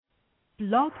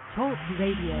Blog Talk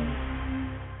Radio.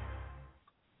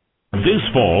 This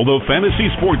fall, the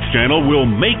Fantasy Sports Channel will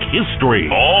make history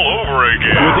all over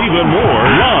again with even more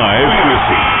live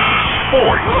fantasy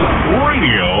sports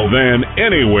radio than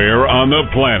anywhere on the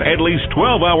planet. At least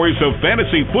 12 hours of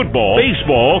fantasy football,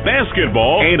 baseball,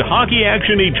 basketball, and hockey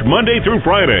action each Monday through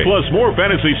Friday. Plus more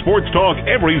fantasy sports talk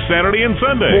every Saturday and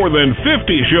Sunday. More than 50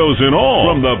 shows in all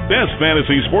from the best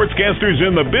fantasy sportscasters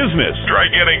in the business.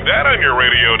 Try getting that on your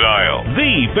radio dial.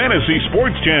 The Fantasy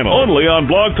Sports Channel, only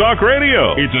on Blog Talk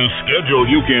Radio. It's a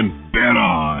schedule you can bet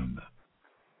on.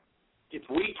 It's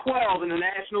Week 12 in the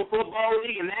National Football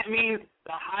League, and that means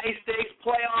the high-stakes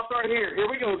playoffs are here. Here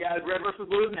we go, guys. Red versus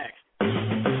Blue is next.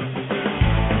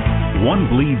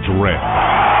 One bleeds red,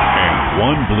 and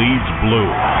one bleeds blue.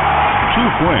 Two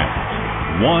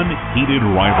friends, one heated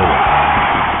rivalry.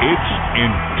 It's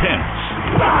intense.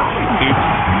 It's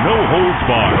no holds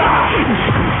barred.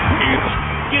 It's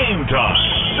game time.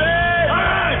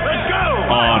 Hey, let's go!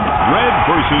 On Red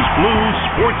versus Blue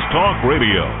Sports Talk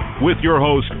Radio with your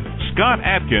hosts Scott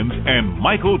Atkins and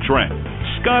Michael Trent.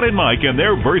 Scott and Mike and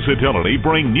their versatility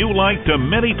bring new light to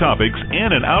many topics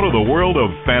in and out of the world of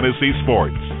fantasy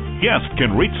sports. Guests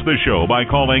can reach the show by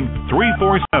calling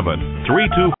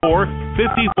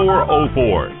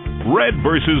 347-324-5404. Red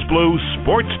versus Blue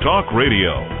Sports Talk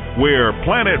Radio, where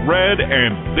Planet Red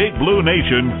and Big Blue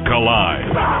Nation collide.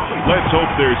 Let's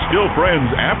hope they're still friends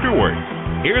afterwards.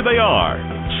 Here they are,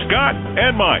 Scott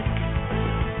and Mike.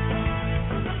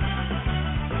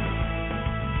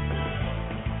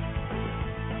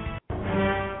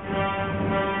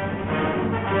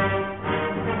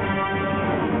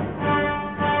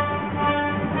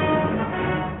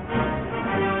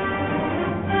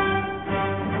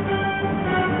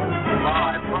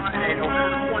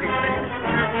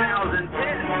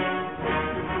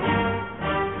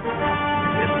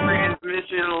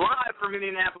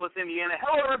 Indianapolis, Indiana.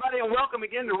 Hello, everybody, and welcome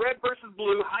again to Red versus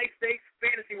Blue High Stakes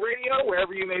Fantasy Radio,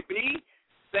 wherever you may be.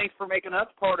 Thanks for making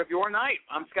us part of your night.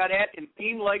 I'm Scott Atkins,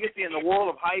 team legacy in the world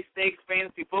of high stakes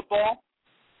fantasy football.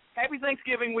 Happy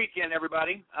Thanksgiving weekend,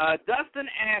 everybody.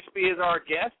 Dustin Ashby is our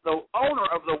guest, the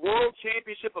owner of the World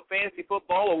Championship of Fantasy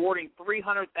Football, awarding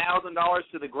 $300,000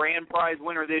 to the grand prize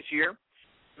winner this year.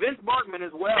 Vince Barkman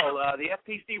as well, the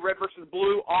FTC Red versus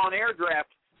Blue on-air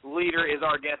draft leader, is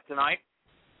our guest tonight.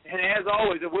 And as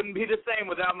always, it wouldn't be the same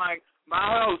without my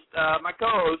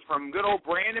co-host from good old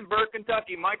Brandenburg,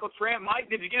 Kentucky, Michael Trent.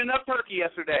 Mike, did you get enough turkey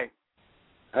yesterday?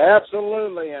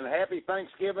 Absolutely, and happy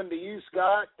Thanksgiving to you,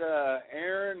 Scott,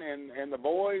 Aaron, and the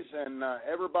boys, and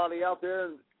everybody out there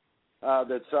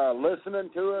that's listening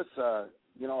to us. I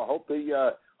hope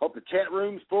the chat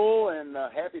room's full, and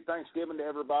happy Thanksgiving to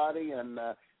everybody. And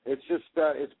it's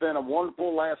been a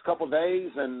wonderful last couple of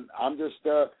days, and I'm just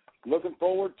looking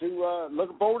forward to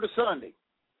Sunday.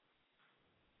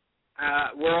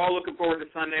 We're all looking forward to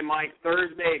Sunday, Mike.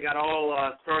 Thursday got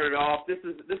all started off. This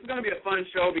is going to be a fun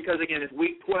show because again it's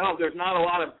Week 12. There's not a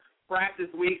lot of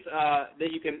practice weeks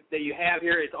that you have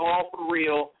here. It's all for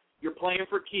real. You're playing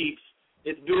for keeps.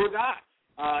 It's do or die.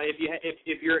 If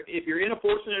you're in a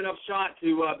fortunate enough shot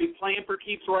to be playing for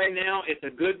keeps right now, it's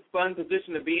a good fun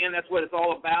position to be in. That's what it's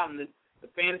all about, and the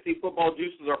fantasy football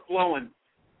juices are flowing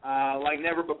like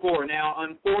never before. Now,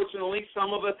 unfortunately,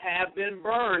 some of us have been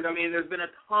burned. I mean, there's been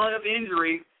a ton of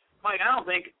injuries. Mike, I don't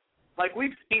think, like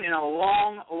we've seen in a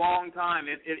long, long time,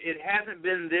 it hasn't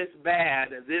been this bad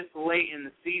this late in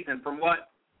the season. From what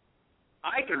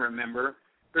I can remember,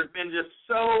 there's been just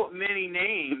so many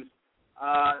names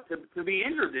to be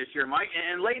injured this year, Mike.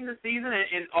 And late in the season,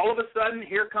 and all of a sudden,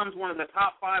 here comes one of the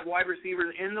top 5 wide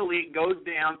receivers in the league, goes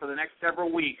down for the next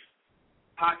several weeks.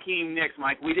 Hakeem Nicks,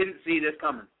 Mike. We didn't see this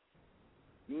coming.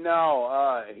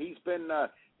 No, he's been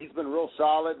real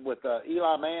solid with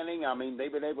Eli Manning. I mean,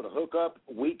 they've been able to hook up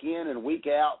week in and week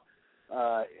out,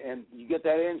 and you get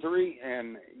that injury,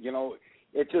 and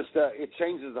it just it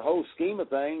changes the whole scheme of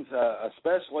things.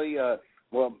 Especially, I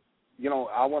want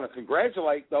to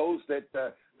congratulate those that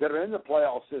are in the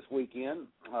playoffs this weekend.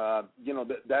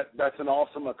 That's an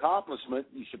awesome accomplishment.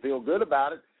 You should feel good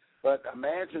about it. But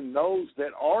imagine those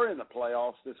that are in the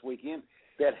playoffs this weekend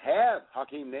that have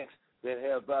Hakeem Nicks, that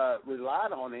have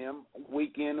relied on him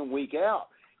week in and week out,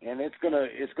 and it's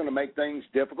gonna make things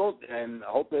difficult. And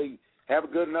I hope they have a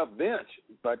good enough bench.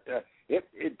 But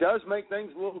it does make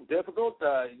things a little difficult.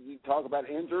 You talk about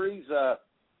injuries.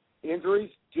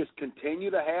 Injuries just continue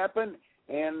to happen,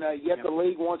 and yet the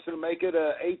league wants to make it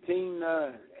a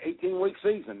 18-week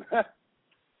season.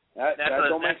 that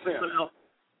don't make sense.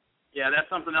 Yeah, that's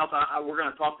something else we're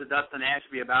going to talk to Dustin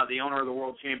Ashby about, the owner of the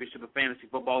World Championship of Fantasy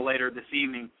Football, later this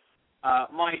evening.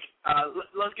 Mike,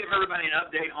 let's give everybody an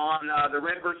update on the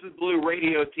Red versus Blue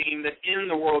radio team that's in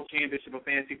the World Championship of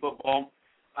Fantasy Football.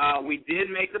 We did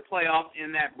make the playoffs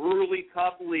in that brutally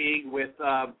tough league with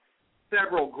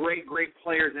several great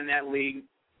players in that league.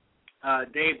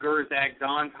 Dave Gerzak,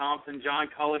 Don Thompson, John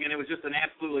Culligan. It was just an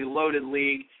absolutely loaded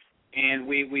league. And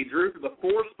we drew to the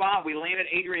 4th spot. We landed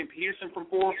Adrian Peterson from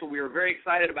 4, so we were very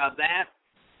excited about that.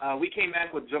 We came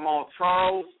back with Jamaal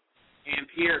Charles and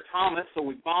Pierre Thomas, so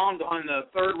we bombed on the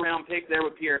 3rd-round pick there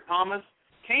with Pierre Thomas.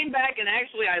 Came back, and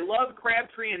actually I loved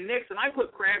Crabtree and Nicks, and I put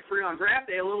Crabtree on draft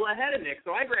day a little ahead of Nicks.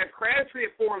 So I grabbed Crabtree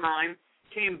at 4-9,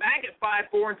 came back at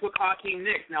 5-4, and took Hakeem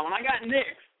Nicks. Now, when I got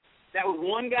Nicks, that was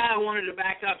one guy I wanted to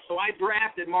back up, so I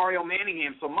drafted Mario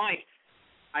Manningham. So, Mike,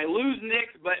 I lose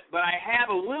Nicks, but I have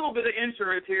a little bit of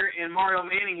insurance here in Mario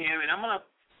Manningham, and I'm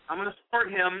gonna start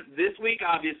him this week,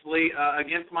 obviously,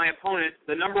 against my opponent,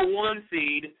 the number 1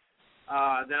 seed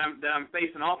that I'm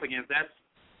facing off against.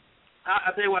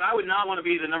 I'll tell you what, I would not want to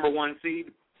be the number 1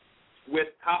 seed with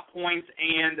top points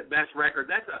and best record.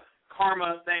 That's a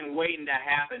karma thing waiting to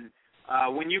happen.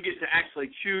 When you get to actually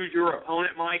choose your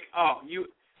opponent, Mike,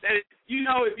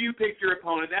 if you pick your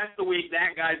opponent, that's the week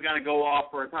that guy's going to go off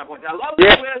for a ton of points. I love the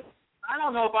twist. I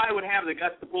don't know if I would have the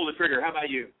guts to pull the trigger. How about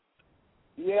you?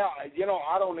 Yeah, I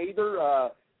don't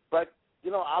either. But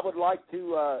I would like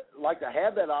to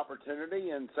have that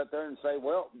opportunity and sit there and say,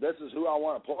 well, this is who I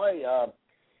want to play.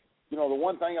 The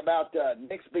one thing about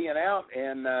Nicks being out,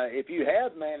 and if you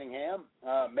have Manningham,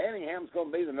 Manningham's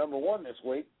going to be the number 1 this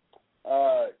week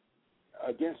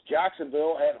against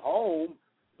Jacksonville at home,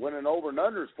 winning over and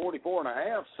under is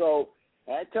 44.5. So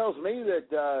that tells me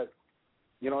that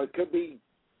it could be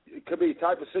a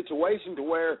type of situation to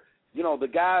where the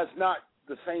guy's not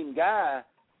the same guy,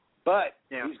 but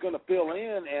he's going to fill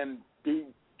in and do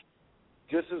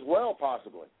just as well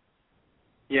possibly.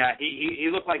 Yeah, he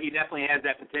looked like he definitely has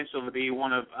that potential to be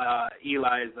one of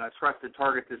Eli's trusted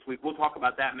targets this week. We'll talk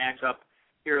about that matchup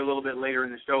here a little bit later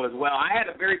in the show as well. I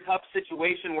had a very tough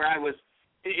situation where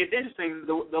it's interesting,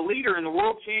 the leader in the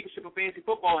World Championship of Fantasy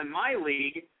Football in my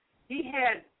league, he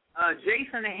had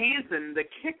Jason Hansen, the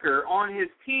kicker, on his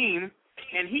team,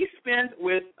 and he spent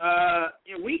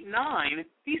in Week 9,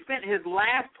 he spent his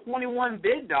last 21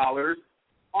 bid dollars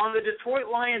on the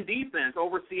Detroit Lions defense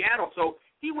over Seattle. So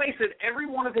he wasted every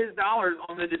one of his dollars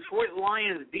on the Detroit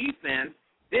Lions defense,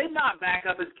 did not back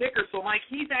up his kicker. So, Mike,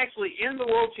 he's actually in the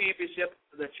World Championship,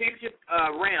 the championship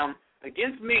round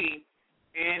against me,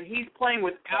 and he's playing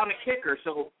without a kicker.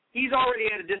 So he's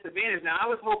already at a disadvantage. Now, I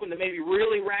was hoping to maybe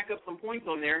really rack up some points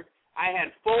on there. I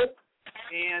had Folk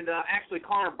and actually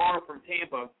Connor Barr from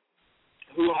Tampa,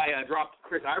 who I dropped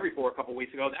Chris Ivory for a couple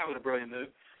weeks ago. That was a brilliant move.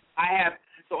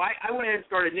 So I went ahead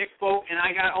and started Nick Folk, and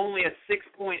I got only a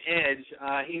 6-point edge.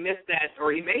 He missed that,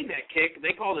 or he made that kick.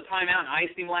 They called a timeout and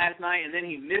iced him last night, and then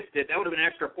he missed it. That would have been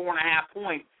an extra 4.5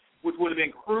 points, which would have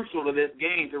been crucial to this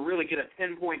game to really get a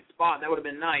 10-point spot. That would have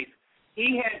been nice.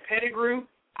 He had Pettigrew.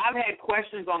 I've had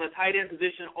questions on the tight end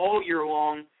position all year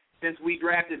long since we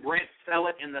drafted Brent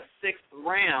Sellett in the 6th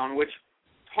round, which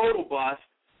total bust.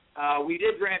 We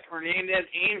did draft Hernandez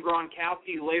and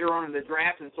Gronkowski later on in the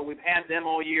draft, and so we've had them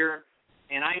all year.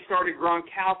 And I started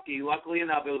Gronkowski. Luckily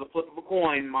enough, it was a flip of a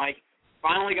coin, Mike.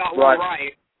 Finally got one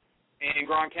right, and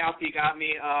Gronkowski got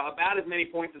me about as many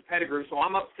points as Pettigrew. So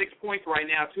I'm up 6 points right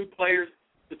now, 2 players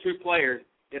to 2 players.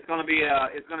 It's going to be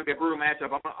a brutal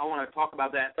matchup. I want to talk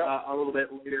about that a little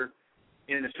bit later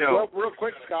in the show. Well, real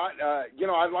quick, Scott,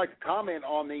 I'd like to comment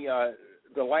on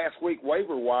the last week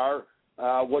waiver wire,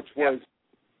 which was,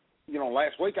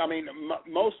 last week. I mean,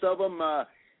 most of them,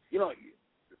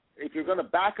 if you're going to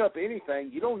back up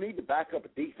anything, you don't need to back up a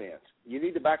defense. You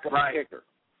need to back up a kicker.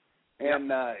 And,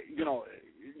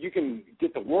 you can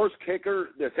get the worst kicker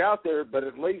that's out there, but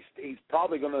at least he's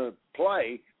probably going to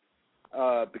play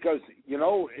because,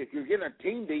 if you're getting a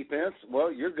team defense,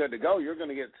 well, you're good to go. You're going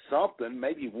to get something,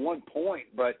 maybe 1 point.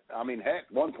 But, I mean,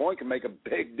 heck, 1 point can make a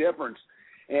big difference.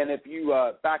 And if you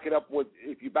back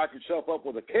yourself up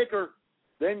with a kicker,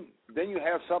 then you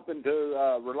have something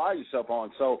to rely yourself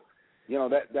on. So,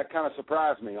 that kind of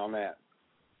surprised me on that.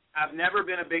 I've never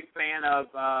been a big fan of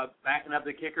backing up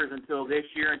the kickers until this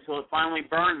year, until it finally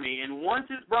burned me. And once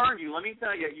it's burned you, let me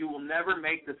tell you, you will never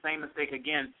make the same mistake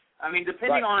again. I mean,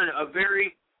 depending on a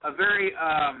very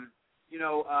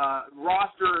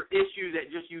roster issue that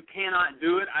just you cannot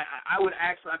do it, I would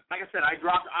actually, like I said, I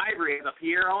dropped Ivory as a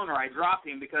PR owner. I dropped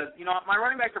him because, my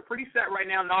running backs are pretty set right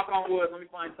now. Knock on wood. Let me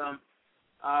find some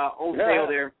old sale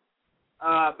there.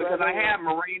 Because I have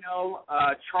Moreno,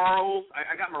 Charles.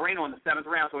 I got Moreno in the 7th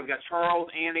round, so we've got Charles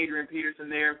and Adrian Peterson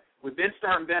there. We've been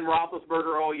starting Ben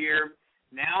Roethlisberger all year.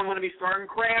 Now I'm going to be starting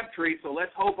Crabtree, so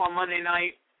let's hope on Monday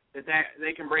night that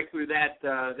they can break through that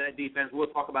defense.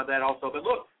 We'll talk about that also. But,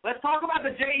 look, let's talk about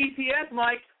the JETS,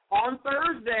 Mike. On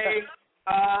Thursday,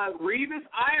 Revis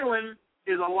Island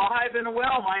is alive and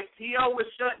well, Mike. T.O. was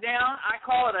shut down. I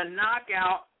call it a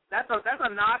knockout. That's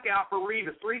a knockout for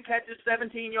Revis. 3 catches,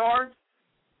 17 yards.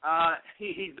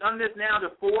 He's done this now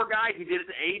to 4 guys. He did it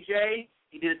to A.J.,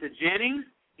 he did it to Jennings,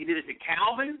 he did it to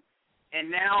Calvin. And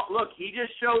now, look, he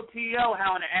just showed T.O.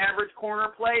 how an average corner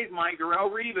plays, Mike. Darrell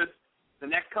Revis, the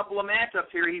next couple of matchups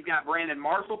here, he's got Brandon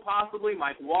Marshall possibly,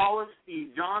 Mike Wallace,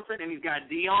 Steve Johnson, and he's got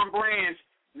Deion Branch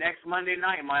next Monday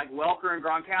night. Mike Welker and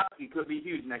Gronkowski could be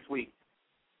huge next week.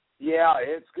 Yeah,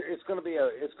 it's going to be a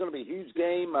huge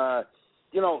game.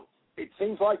 It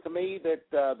seems like to me that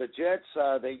the Jets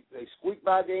they squeak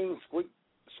by games,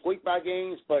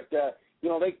 but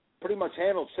they pretty much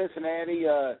handled Cincinnati.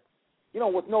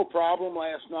 With no problem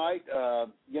last night. I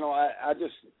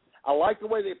like the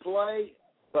way they play,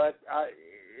 but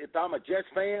if I'm a Jets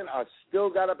fan, I still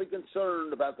got to be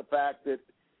concerned about the fact that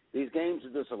these games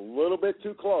are just a little bit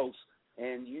too close,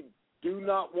 and you do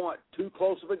not want too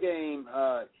close of a game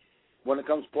when it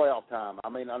comes to playoff time. I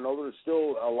mean, I know there's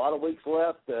still a lot of weeks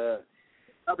left, in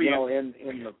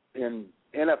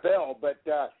NFL, but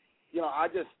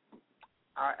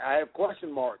I have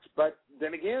question marks. But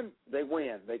then again, they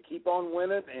win. They keep on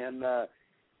winning, and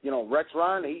Rex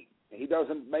Ryan, he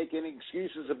doesn't make any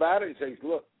excuses about it. He says,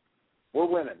 "Look, we're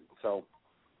winning." So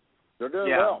they're doing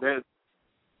well.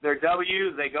 Their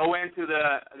W's, they go into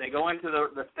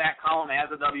the stat column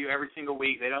as a W every single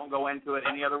week. They don't go into it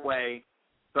any other way.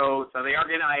 So they are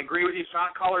getting. I agree with you.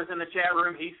 Shot callers in the chat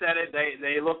room, he said it.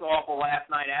 They looked awful last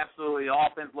night. Absolutely, the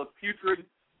offense looked putrid.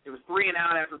 It was 3 and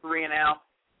out after 3 and out.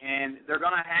 And they're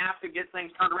going to have to get things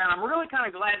turned around. I'm really kind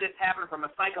of glad this happened from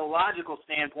a psychological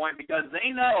standpoint because they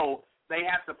know they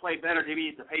have to play better to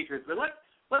beat the Patriots. But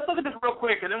let's look at this real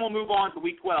quick, and then we'll move on to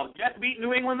Week 12. Jets beat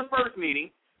New England the first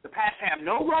meeting. The Pats have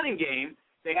no running game.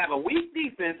 They have a weak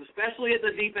defense, especially at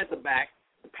the defensive back.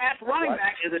 The Pats running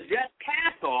back is a Jets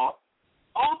cast-off.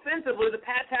 Offensively, the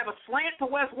Pats have a slant to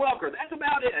Wes Welker. That's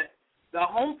about it. The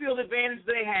home field advantage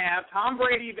they have, Tom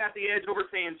Brady got the edge over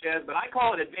Sanchez, but I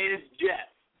call it advantage Jets.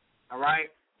 All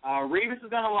right. Revis is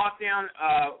going to lock down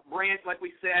Branch, like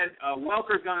we said.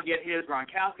 Welker's going to get his.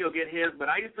 Gronkowski will get his. But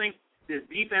I just think this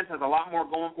defense has a lot more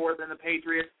going for it than the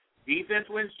Patriots.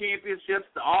 Defense wins championships.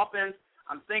 The offense,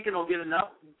 I'm thinking, will get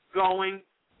enough going.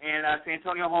 And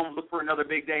Santonio Holmes look for another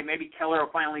big day. Maybe Keller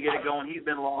will finally get it going. He's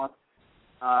been lost.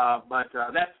 But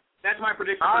that's my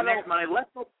prediction for next Monday.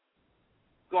 Let's go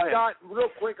ahead. Scott,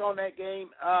 real quick on that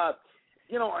game.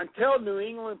 Until New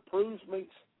England proves me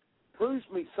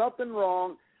something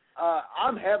wrong,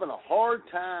 I'm having a hard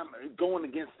time going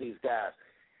against these guys.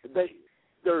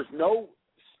 There's no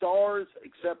stars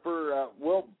except for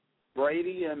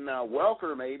Brady and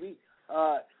Welker maybe.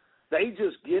 They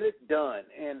just get it done,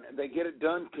 and they get it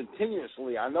done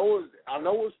continuously. I know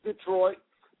it's Detroit,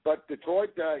 but Detroit,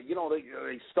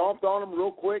 they stomped on them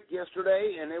real quick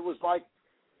yesterday, and it was like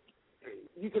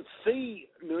you could see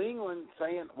New England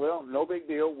saying, "Well, no big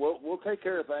deal. We'll take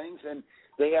care of things." And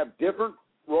they have different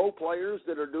role players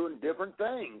that are doing different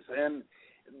things, and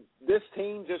this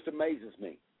team just amazes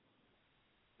me.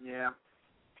 Yeah.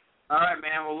 All right,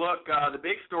 man. Well, look, the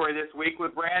big story this week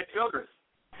was Brad Childress.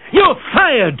 You're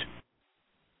fired.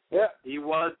 Yeah, he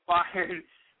was fired,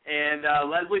 and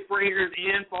Leslie Frazier's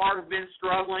in. Favre's been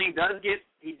struggling.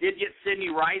 He did get Sidney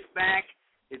Rice back.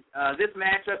 This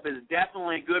matchup is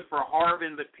definitely good for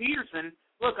Harvin, but Peterson.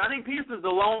 Look, I think Peterson's the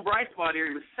lone bright spot here.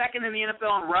 He was second in the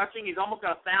NFL in rushing. He's almost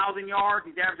got 1,000 yards.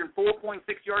 He's averaging 4.6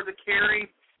 yards a carry.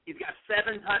 He's got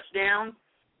 7 touchdowns.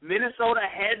 Minnesota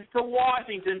heads to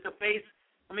Washington to face,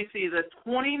 the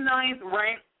 29th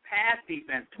ranked pass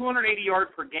defense, 280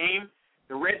 yards per game.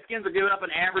 The Redskins are giving up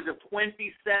an average of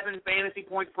 27 fantasy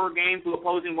points per game to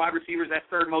opposing wide receivers. That's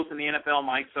third most in the NFL,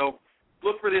 Mike. So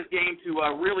look for this game to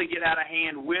really get out of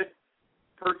hand with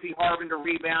Percy Harvin to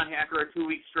rebound after a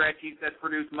 2-week stretch. He's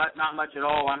produced not much at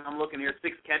all. I'm looking here,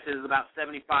 6 catches, about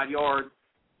 75 yards.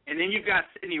 And then you've got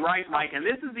Sidney Rice, Mike, and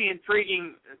this is the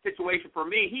intriguing situation for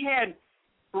me. He had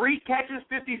 3 catches,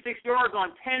 56 yards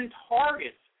on 10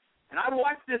 targets. And I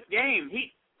watched this game.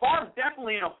 Favre's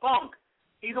definitely in a funk.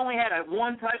 He's only had 1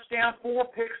 touchdown, 4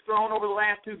 picks thrown over the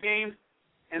last 2 games,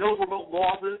 and those were both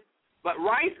losses. But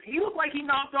Rice, he looked like he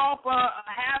knocked off a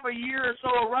half a year or so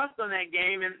of rust on that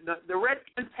game, and the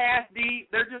Redskins pass D,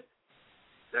 they're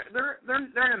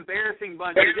an embarrassing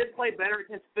bunch. They did play better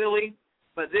against Philly,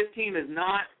 but this team is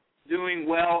not doing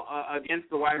well against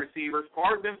the wide receivers.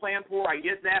 Favre's been playing poor, I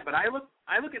get that, but I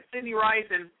look at Sidney Rice,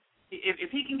 and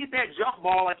if he can get that jump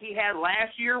ball like he had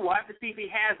last year, we'll have to see if he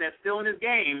has that still in his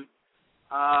game.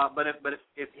 But if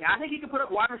I think he can put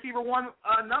up wide receiver 1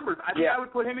 numbers. I think I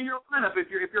would put him in your lineup if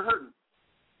you're hurting.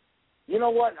 You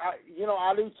know what?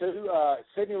 I do too.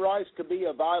 Sidney Rice could be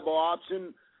a viable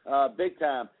option, big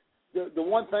time. The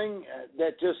one thing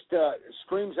that just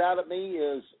screams out at me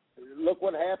is, look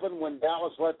what happened when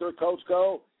Dallas let their coach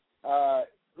go.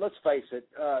 Let's face it,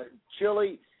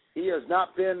 Chile. He has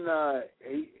not been.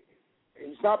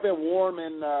 He's not been warm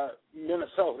in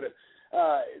Minnesota.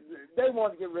 They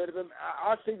want to get rid of him.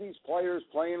 I see these players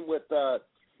playing with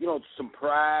some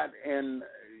pride and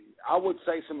I would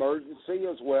say some urgency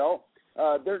as well.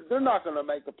 They're not going to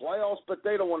make the playoffs, but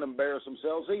they don't want to embarrass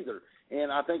themselves either.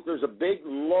 And I think there's a big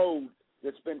load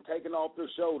that's been taken off their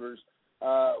shoulders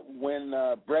when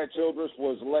Brad Childress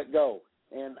was let go.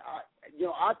 And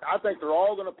I think they're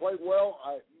all going to play well.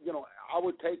 I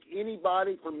would take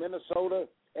anybody from Minnesota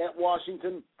at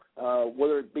Washington,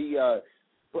 whether it be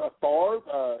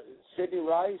Favre, Sidney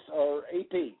Rice, or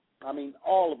AP. I mean,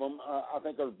 all of them I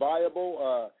think are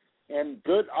viable and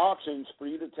good options for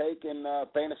you to take in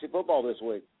fantasy football this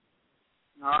week.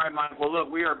 All right, Mike. Well, look,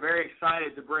 we are very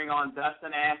excited to bring on Dustin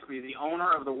Ashby, the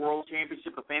owner of the World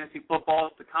Championship of Fantasy Football.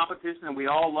 It's the competition that we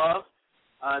all love.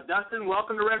 Dustin,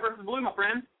 welcome to Red vs. Blue, my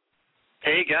friend.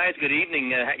 Hey, guys. Good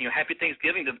evening. Happy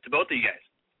Thanksgiving to both of you guys.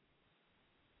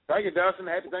 Thank you, Dustin.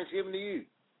 Happy Thanksgiving to you.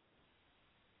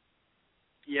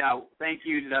 Yeah, thank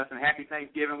you, Dustin. Happy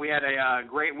Thanksgiving. We had a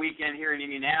great weekend here in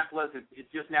Indianapolis.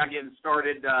 It's just now getting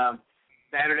started.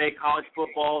 Saturday, college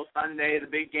football. Sunday, the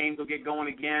big games will get going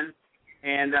again.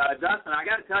 And, Dustin, I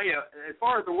got to tell you, as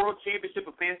far as the World Championship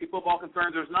of Fantasy Football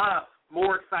concerns, there's not a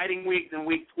more exciting week than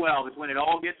Week 12. It's when it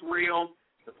all gets real.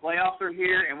 The playoffs are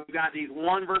here, and we've got these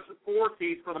 1 versus 4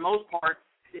 seeds for the most part.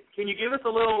 Can you give us a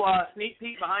little sneak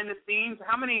peek behind the scenes?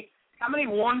 How many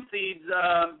 1 seeds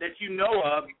that you know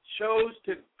of chose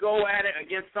to go at it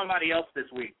against somebody else this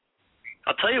week?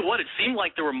 I'll tell you what, it seemed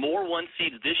like there were more 1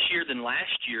 seeds this year than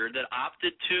last year that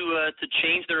opted to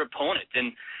change their opponent.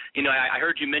 And, I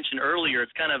heard you mention earlier,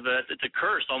 it's kind of it's a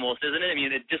curse almost, isn't it? I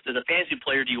mean, just as a fantasy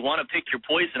player, do you want to pick your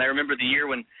poison? I remember the year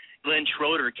when Glenn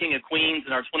Schroeder, King of Queens,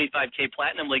 in our 25K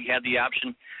Platinum League had the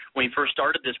option when he first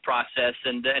started this process,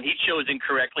 and he chose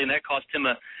incorrectly, and that cost him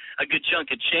a good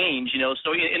chunk of change,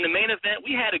 So in the main event,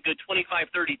 we had a good 25,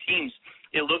 30 teams,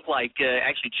 it looked like,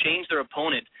 actually changed their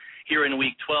opponent here in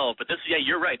Week 12. But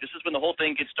you're right. This is when the whole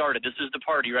thing gets started. This is the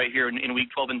party right here in Week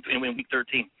 12 and in Week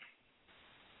 13.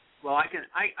 Well, I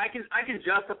can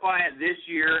justify it this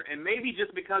year, and maybe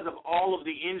just because of all of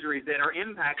the injuries that are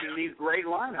impacting these great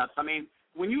lineups. I mean,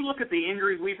 when you look at the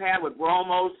injuries we've had with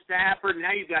Romo, Stafford,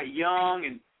 now you've got Young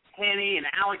and Penny and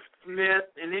Alex Smith,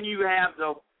 and then you have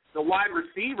the wide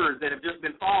receivers that have just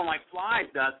been falling like flies,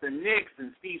 Dustin Nicks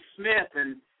and Steve Smith,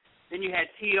 and then you had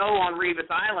T.O. on Revis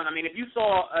Island. I mean, if you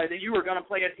saw that you were going to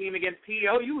play a team against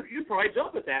T.O., you'd probably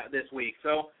jump at that this week.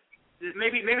 So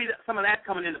maybe some of that's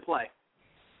coming into play.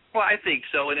 Well, I think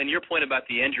so. And then your point about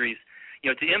the injuries,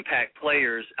 to impact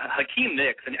players, Hakeem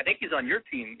Nicks, and I think he's on your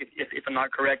team, if I'm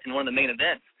not correct, in one of the main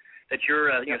events that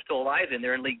you're still alive in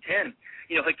there in League 10.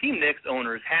 Hakeem Nicks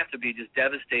owners have to be just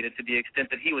devastated to the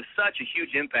extent that he was such a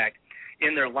huge impact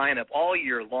in their lineup all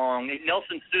year long.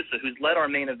 Nelson Sousa, who's led our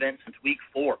main event since Week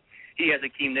 4, he has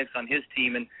Hakeem Nicks on his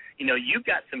team. And, you've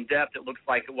got some depth, it looks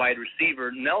like, at wide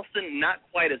receiver. Nelson, not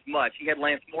quite as much. He had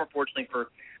Lance Moore, fortunately,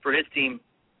 for his team,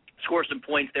 score some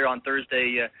points there on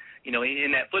Thursday,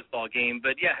 in that football game.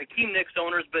 But, yeah, Hakeem Nicks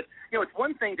owners. But, it's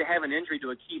one thing to have an injury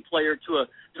to a key player, to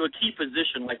a key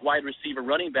position like wide receiver,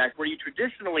 running back, where you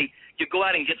traditionally you go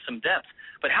out and get some depth.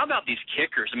 But how about these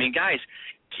kickers? I mean, guys,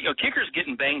 kickers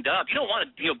getting banged up. You don't want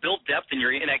to build depth in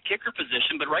that kicker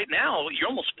position, but right now you're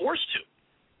almost forced to.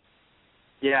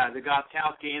 Yeah, the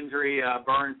Gostkowski injury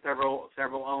burned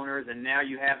several owners, and now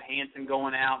you have Hansen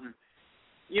going out. And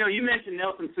you mentioned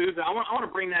Nelson Sousa. I want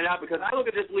to bring that up because I look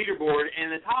at this leaderboard,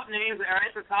 and the top names are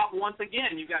at the top once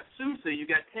again. You've got Sousa, you've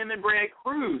got Tim and Brad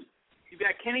Cruz, you've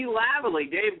got Kenny Lavalley,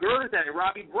 Dave Gerszak,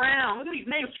 Robbie Brown. Look at these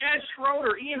names: Chad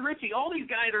Schroeder, Ian Ritchie. All these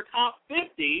guys are top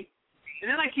 50.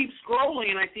 And then I keep scrolling,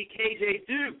 and I see K.J.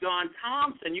 Duke, Don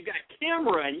Thompson. You've got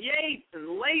Kimra and Yates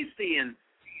and Lacey and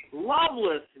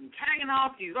Loveless and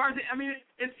Kaganovsky. I mean,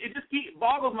 it just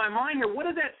boggles my mind here. What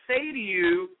does that say to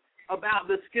you about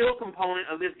the skill component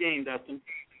of this game, Dustin?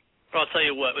 Well, I'll tell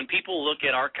you what, when people look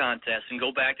at our contest and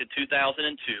go back to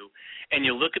 2002, and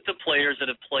you look at the players that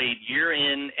have played year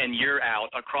in and year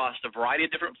out across a variety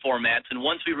of different formats, and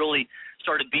once we really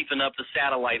started beefing up the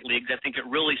satellite leagues, I think it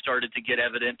really started to get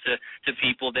evident to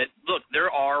people that, look,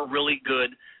 there are really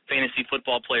good fantasy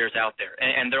football players out there,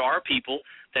 and there are people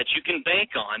that you can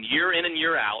bank on year in and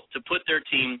year out to put their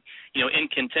team, in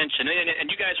contention.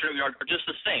 And you guys are just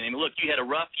the same. I mean, look, you had a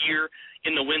rough year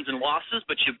in the wins and losses,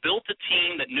 but you built a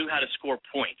team that knew how to score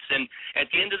points. And at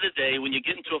the end of the day, when you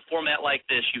get into a format like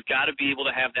this, you've got to be able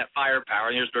to have that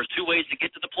firepower. And there's two ways to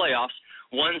get to the playoffs.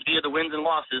 One's via the wins and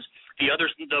losses. The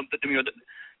other's via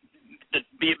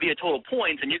total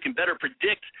points, and you can better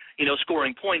predict,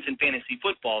 scoring points in fantasy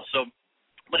football. So,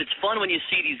 but it's fun when you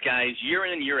see these guys year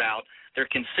in and year out. They're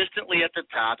consistently at the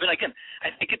top. And, again,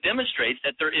 I think it demonstrates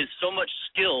that there is so much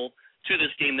skill to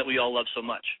this game that we all love so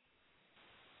much.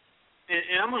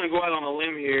 And I'm going to go out on a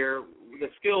limb here, the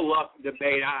skill-luck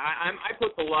debate. I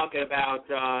put the luck at about,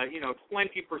 20%,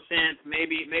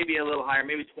 maybe a little higher,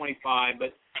 maybe 25%.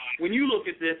 But when you look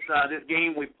at this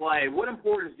game we play, what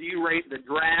importance do you rate the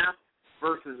draft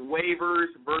versus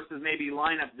waivers versus maybe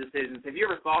lineup decisions? Have you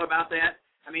ever thought about that?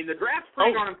 I mean, the draft's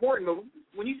pretty darn important, but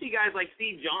when you see guys like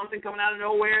Steve Johnson coming out of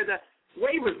nowhere, the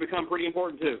waivers become pretty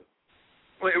important too.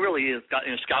 Well, it really is, Scott.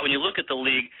 When you look at the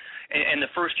league and the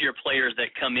first-year players that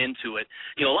come into it,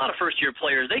 a lot of first-year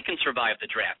players, they can survive the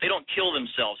draft. They don't kill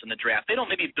themselves in the draft. They don't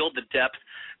maybe build the depth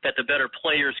that the better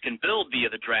players can build via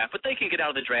the draft, but they can get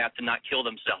out of the draft and not kill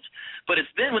themselves. But it's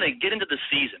then when they get into the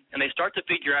season and they start to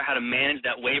figure out how to manage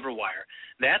that waiver wire,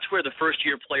 that's where the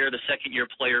first-year player, the second-year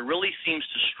player really seems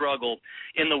to struggle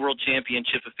in the World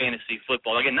Championship of Fantasy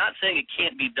Football. Again, not saying it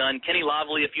can't be done. Kenny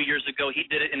Lovelly a few years ago, he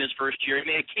did it in his first year. I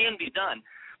mean, it can be done.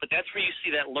 But that's where you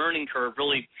see that learning curve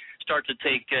really start to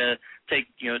take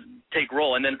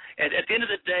roll. And then at the end of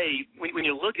the day, when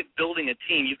you look at building a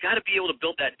team, you've got to be able to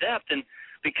build that depth. And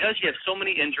because you have so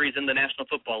many injuries in the National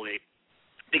Football League,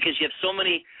 because you have so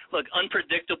many,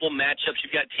 unpredictable matchups.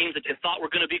 You've got teams that you thought were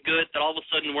going to be good that all of a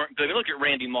sudden weren't good. I mean, look at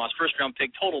Randy Moss, first-round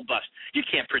pick, total bust. You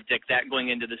can't predict that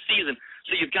going into the season.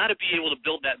 So you've got to be able to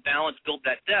build that balance, build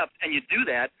that depth, and you do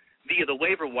that via the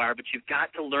waiver wire, but you've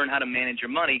got to learn how to manage your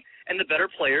money. And the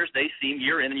better players, they seem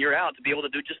year in and year out to be able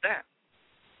to do just that.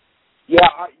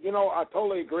 Yeah, I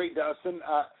totally agree, Dustin.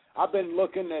 I've been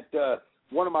looking at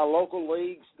one of my local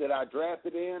leagues that I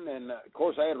drafted in, and, of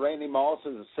course, I had Randy Moss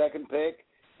as a second pick.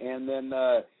 And then,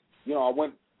 I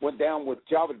went down with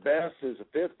Javid Best as a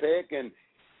fifth pick, and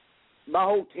my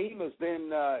whole team has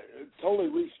been totally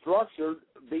restructured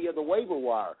via the waiver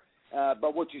wire.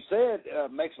 But what you said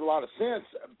makes a lot of sense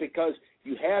because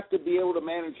you have to be able to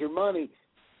manage your money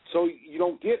so you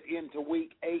don't get into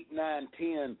week 8, 9,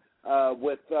 10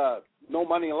 with no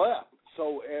money left.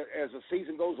 So as the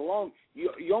season goes along,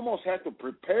 you almost have to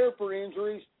prepare for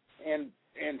injuries and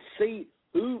see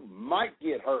who might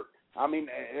get hurt. I mean,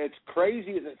 it's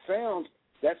crazy as it sounds,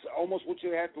 that's almost what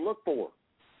you have to look for.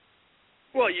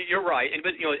 Well, you're right,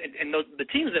 but the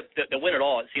teams that win it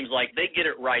all, it seems like they get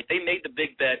it right. They made the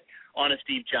big bet on a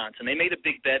Steve Johnson. They made a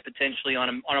big bet potentially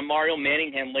on a Mario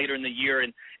Manningham later in the year,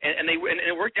 and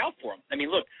it worked out for them. I mean,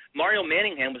 look, Mario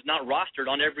Manningham was not rostered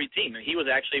on every team. He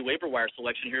was actually a waiver wire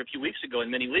selection here a few weeks ago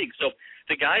in many leagues. So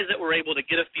the guys that were able to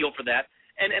get a feel for that.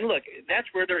 And look, that's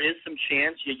where there is some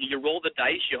chance. You roll the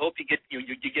dice. You hope you get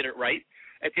it right.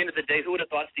 At the end of the day, who would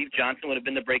have thought Steve Johnson would have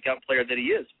been the breakout player that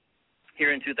he is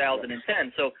here in 2010?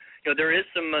 So there is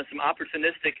some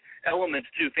opportunistic elements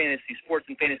to fantasy sports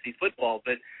and fantasy football.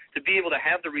 But to be able to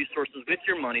have the resources with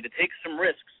your money to take some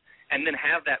risks and then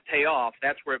have that pay off,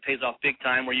 that's where it pays off big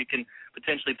time. Where you can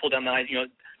potentially pull down that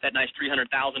nice $300,000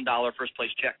 first place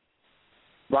check.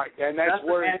 Right, and that's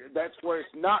where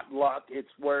it's not luck. It's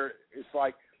where it's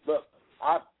like, look,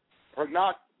 I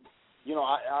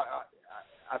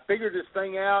figured this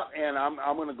thing out, and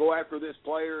I'm going to go after this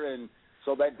player, and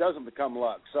so that doesn't become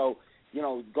luck. So,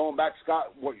 going back,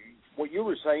 Scott, what you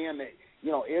were saying,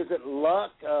 is it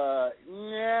luck?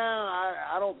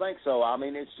 I don't think so. I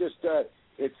mean, it's just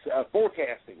it's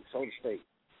forecasting, so to speak.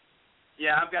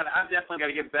 Yeah, I've definitely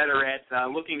got to get better at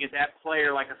looking at that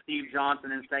player like a Steve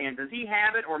Johnson and saying, does he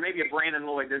have it? Or maybe a Brandon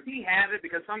Lloyd, does he have it?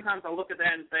 Because sometimes I'll look at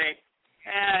that and say,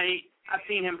 I've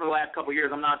seen him for the last couple of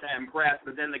years. I'm not that impressed.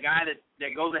 But then the guy that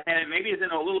goes ahead and maybe is in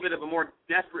a little bit of a more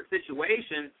desperate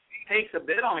situation takes a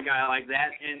bid on a guy like that,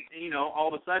 and all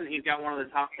of a sudden he's got one of the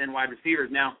top 10 wide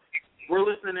receivers. Now, we're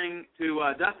listening to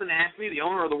Dustin Ashby, the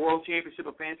owner of the World Championship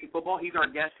of Fantasy Football. He's our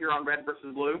guest here on Red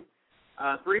versus Blue.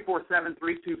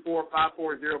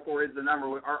 347-324-5404 is the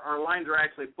number. Our lines are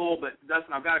actually full, but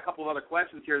Dustin, I've got a couple of other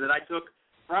questions here that I took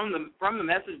from the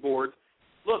message boards.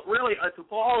 look, really, it's a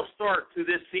flawless start to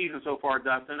this season so far,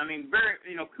 Dustin. I mean,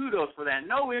 kudos for that.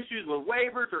 No issues with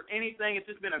waivers or anything. It's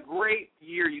just been a great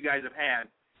year you guys have had.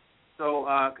 So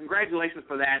congratulations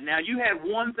for that. Now, you had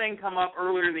one thing come up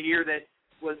earlier in the year that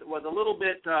was a little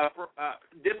bit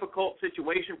difficult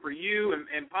situation for you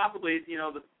and possibly,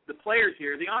 the players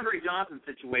here, the Andre Johnson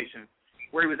situation,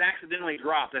 where he was accidentally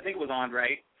dropped. I think it was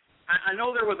Andre. I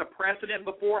know there was a precedent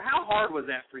before. How hard was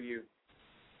that for you?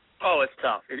 Oh, it's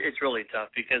tough. It's really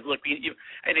tough because, look,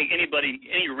 I think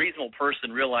any reasonable person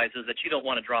realizes that you don't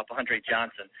want to drop Andre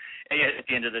Johnson at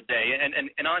the end of the day.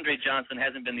 And Andre Johnson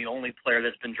hasn't been the only player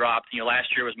that's been dropped.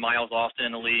 Last year was Miles Austin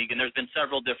in the league, and there's been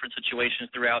several different situations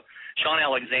throughout. Sean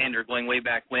Alexander going way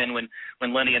back when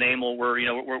Lenny and Emil were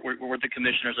the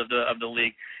commissioners of the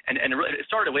league, and it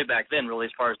started way back then, really,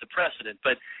 as far as the precedent.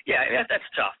 But yeah, that's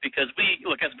tough because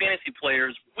as fantasy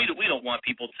players, we don't want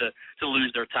people to lose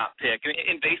their top pick.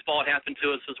 In baseball, it happened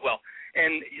to us as well.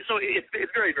 And so it's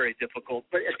very, very difficult.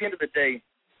 But at the end of the day,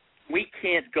 we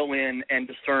can't go in and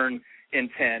discern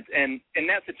intent. And in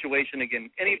that situation,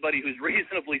 again, anybody who's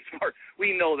reasonably smart,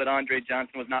 we know that Andre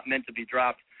Johnson was not meant to be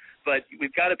dropped. But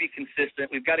we've got to be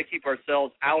consistent. We've got to keep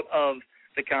ourselves out of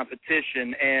the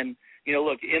competition. And,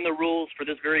 look, in the rules for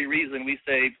this very reason, we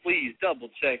say, please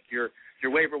double-check your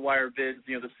waiver wire bids,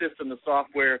 the system, the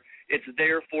software. It's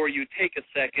there for you. Take a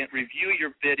second, review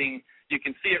your bidding. You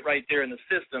can see it right there in the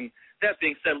system. That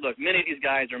being said, look, many of these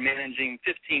guys are managing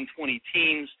 15, 20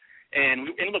 teams. And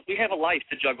look, we have a life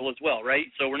to juggle as well, right?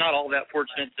 So we're not all that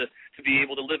fortunate to be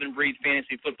able to live and breathe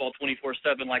fantasy football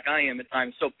 24/7 like I am at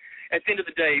times. So at the end of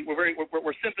the day,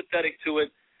 we're sympathetic to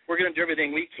it. We're going to do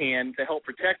everything we can to help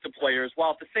protect the players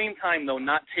while at the same time, though,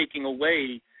 not taking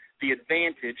away the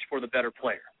advantage for the better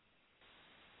player.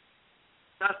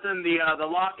 Dustin, the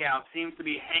lockout seems to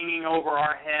be hanging over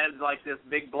our heads like this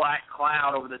big black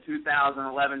cloud over the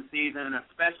 2011 season, and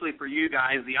especially for you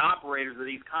guys, the operators of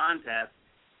these contests.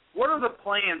 What are the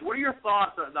plans? What are your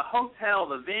thoughts? The hotel,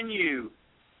 the venue,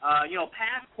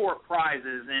 passport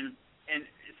prizes, and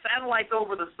satellites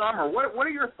over the summer. What are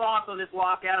your thoughts on this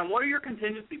lockout, and what are your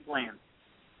contingency plans?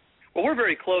 Well, we're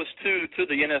very close to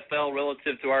the NFL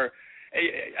relative to our,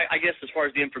 I guess, as far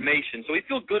as the information. So we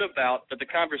feel good about that the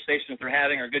conversations we're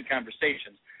having are good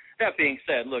conversations. That being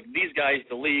said, look, these guys,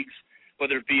 the leagues,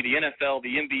 whether it be the NFL,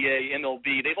 the NBA,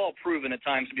 MLB, they've all proven at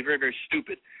times to be very, very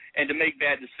stupid and to make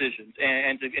bad decisions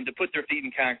and to put their feet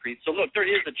in concrete. So, look, there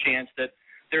is a chance that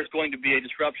there's going to be a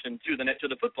disruption to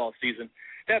the football season.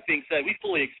 That being said, we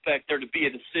fully expect there to be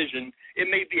a decision. It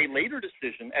may be a later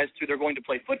decision as to they're going to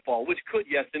play football, which could,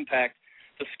 yes, impact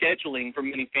the scheduling for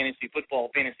many fantasy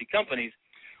companies.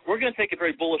 We're going to take a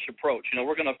very bullish approach.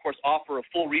 We're going to, of course, offer a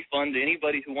full refund to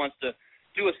anybody who wants to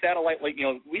do a satellite league.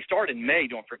 We start in May,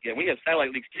 don't forget. We have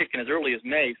satellite leagues kicking as early as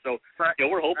May. So,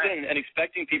 we're hoping and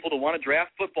expecting people to want to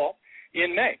draft football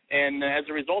in May. And as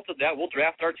a result of that, we'll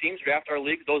draft our teams, draft our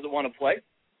leagues, those that want to play.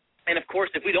 And, of course,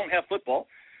 if we don't have football,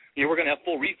 we're going to have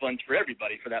full refunds for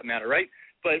everybody for that matter, right?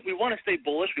 But we want to stay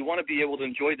bullish. We want to be able to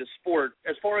enjoy the sport.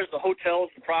 As far as the hotels,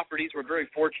 the properties, we're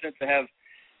very fortunate to have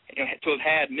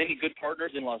had many good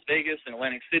partners in Las Vegas and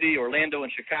Atlantic City, Orlando,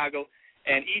 and Chicago.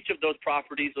 And each of those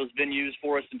properties, those venues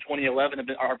for us in 2011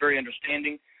 are very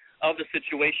understanding of the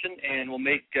situation and will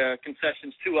make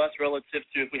concessions to us relative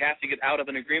to if we have to get out of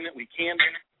an agreement, we can.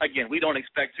 Again, we don't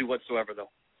expect to whatsoever, though.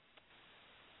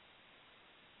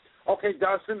 Okay,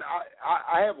 Dustin,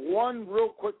 I have one real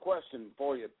quick question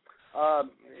for you,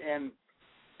 and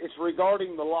it's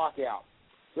regarding the lockout.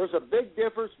 There's a big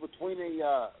difference between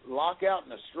a lockout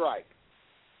and a strike.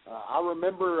 I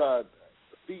remember a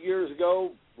few years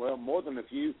ago, well, more than a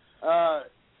few,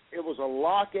 it was a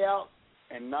lockout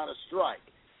and not a strike.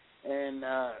 And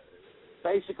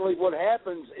basically what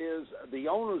happens is the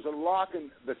owners are locking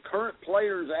the current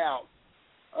players out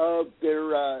of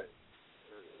their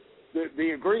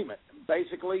the agreement.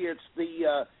 Basically, it's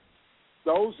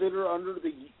those that are under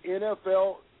the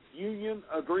NFL union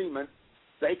agreement,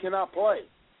 they cannot play,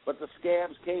 but the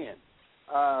scabs can.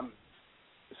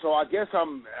 So I guess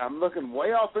I'm looking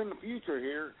way off in the future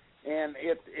here, and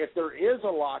if there is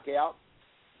a lockout,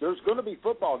 there's going to be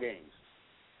football games,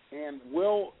 and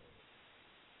will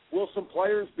some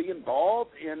players be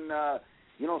involved in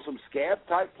some scab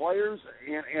type players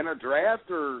in a draft,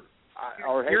 or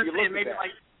have you looked at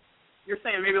that? You're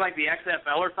saying maybe like the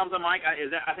XFL or something, Mike?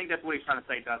 I think that's what he's trying to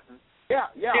say, Dustin.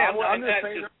 Yeah. I'm just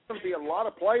saying there's going to be a lot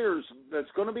of players that's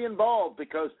going to be involved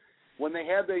because when they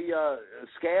had the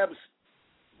scabs,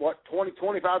 20,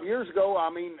 25 years ago, I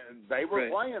mean, they were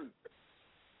playing.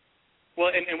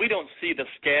 Well, and we don't see the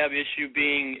scab issue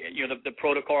being, the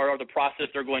protocol or the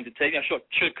process they're going to take.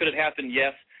 Could it happen?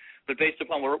 Yes. But based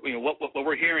upon what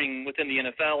we're hearing within the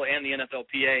NFL and the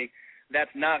NFLPA,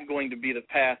 that's not going to be the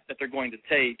path that they're going to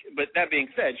take. But that being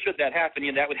said, should that happen,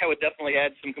 that would definitely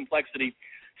add some complexity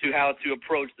to how to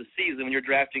approach the season when you're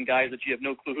drafting guys that you have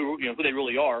no clue who they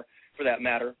really are, for that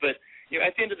matter. But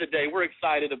at the end of the day, we're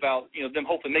excited about them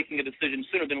hopefully making a decision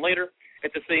sooner than later.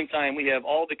 At the same time, we have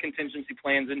all the contingency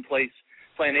plans in place,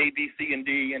 plan A, B, C, and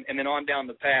D, and then on down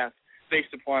the path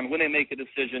based upon when they make a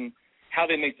decision, how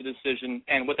they make the decision,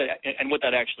 and what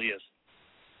that actually is.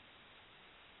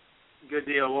 Good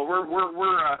deal. Well, we're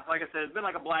like I said, it's been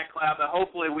like a black cloud, but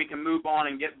hopefully we can move on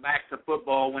and get back to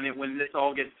football when this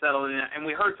all gets settled in. And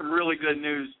we heard some really good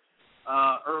news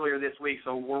earlier this week,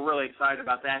 so we're really excited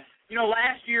about that.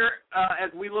 Last year, as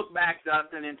we look back,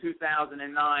 Dustin, in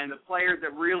 2009, the players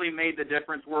that really made the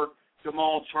difference were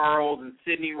Jamaal Charles and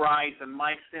Sidney Rice and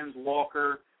Mike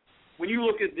Sims-Walker. When you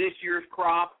look at this year's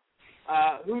crop,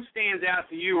 who stands out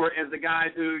to you as the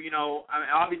guys who,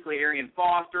 obviously Arian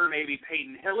Foster, maybe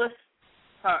Peyton Hillis?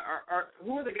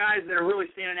 Who are the guys that are really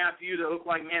standing out to you that look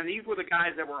like, man, these were the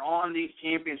guys that were on these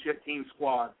championship team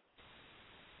squads?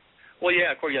 Well,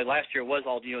 yeah, of course, last year was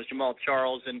all, Jamaal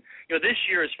Charles. And, this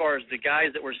year, as far as the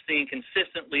guys that we're seeing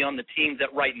consistently on the teams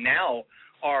that right now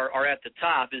are at the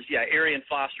top is, Arian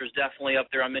Foster is definitely up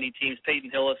there on many teams. Peyton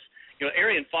Hillis.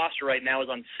 Arian Foster right now is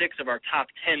on 6 of our top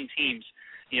 10 teams.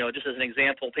 Just as an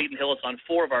example, Peyton Hillis on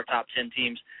 4 of our top 10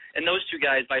 teams. And those two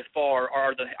guys by far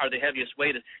are the heaviest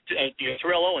weighted.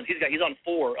 Terrell Owens, he's on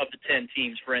 4 of the 10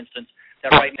 teams, for instance, that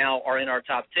right now are in our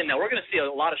top 10. Now, we're going to see a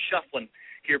lot of shuffling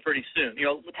here pretty soon.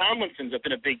 Tomlinson's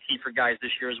been a big key for guys this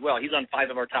year as well. He's on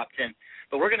 5 of our top 10.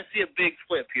 But we're going to see a big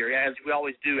flip here, as we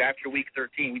always do after Week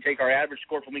 13. We take our average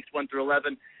score from weeks 1 through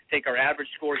 11, take our average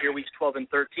score here weeks 12 and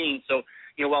 13. So,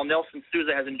 while Nelson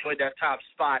Sousa has enjoyed that top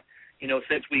spot,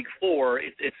 since Week 4,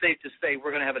 it's safe to say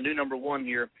we're going to have a new number 1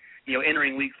 here,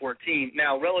 entering Week 14.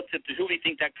 Now, relative to who we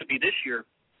think that could be this year,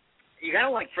 you got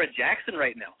to like Fred Jackson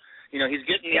right now. He's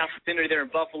getting the opportunity there in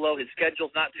Buffalo. His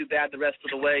schedule's not too bad the rest of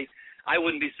the way. I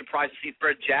wouldn't be surprised to see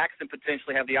Fred Jackson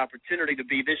potentially have the opportunity to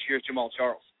be this year's Jamaal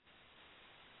Charles.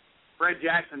 Fred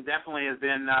Jackson definitely has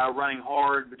been running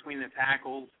hard between the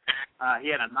tackles.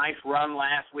 He had a nice run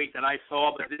last week that I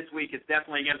saw, but this week it's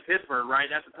definitely against Pittsburgh, right?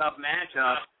 That's a tough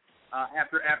matchup.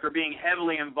 After being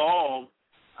heavily involved,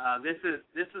 this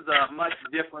is a much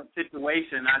different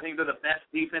situation. I think they're the best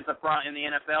defensive front in the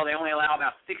NFL. They only allow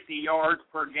about 60 yards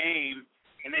per game,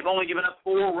 and they've only given up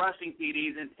 4 rushing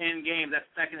TDs in 10 games. That's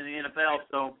second in the NFL.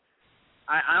 So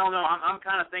I don't know. I'm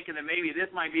kind of thinking that maybe this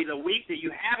might be the week that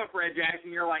you have a Fred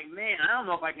Jackson. You're like, man, I don't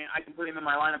know if I can put him in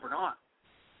my lineup or not.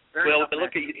 But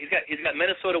look, he's got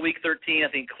Minnesota Week 13.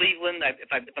 I think Cleveland,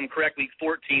 if I'm correct, Week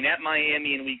 14 at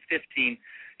Miami in Week 15.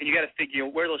 And you got to figure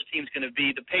where those teams going to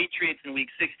be. The Patriots in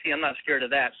Week 16, I'm not scared of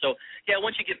that. So,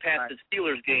 once you get past the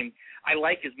Steelers game, I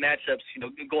like his matchups,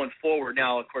 going forward.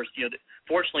 Now, of course,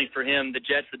 fortunately for him, the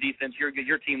Jets, the defense, your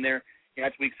team there,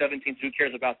 that's Week 17, so who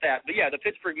cares about that? But, the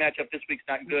Pittsburgh matchup this week's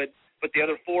not good. But the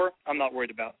other 4, I'm not worried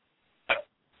about.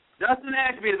 Dustin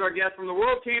Ashby is our guest from the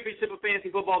World Championship of Fantasy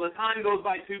Football. The time goes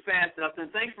by too fast, Dustin.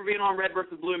 Thanks for being on Red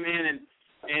vs. Blue, man,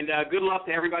 and good luck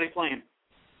to everybody playing.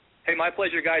 Hey, my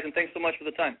pleasure, guys, and thanks so much for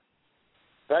the time.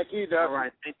 Thank you, Dustin. All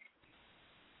right.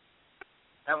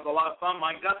 That was a lot of fun.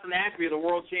 Dustin Ashby of the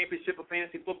World Championship of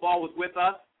Fantasy Football was with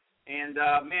us. And,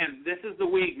 man, this is the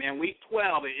week, man. Week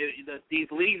 12.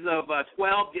 These leagues of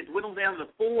 12 get dwindled down to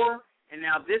 4. And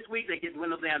now this week they get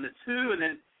dwindled down to 2. And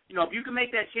then, if you can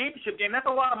make that championship game, that's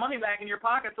a lot of money back in your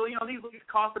pocket. So, these leagues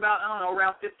cost about,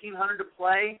 around $1,500 to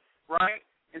play, right?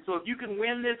 And so if you can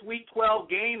win this Week 12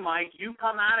 game, Mike, you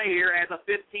come out of here as a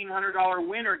 $1,500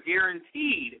 winner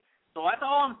guaranteed. So that's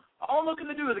all I'm looking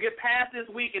to do is get past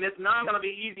this week, and it's not going to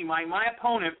be easy, Mike. My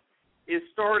opponent is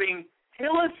starting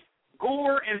Hillis,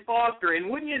 Gore, and Foster.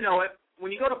 And wouldn't you know it,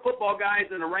 when you go to Football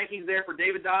Guys and the rankings there for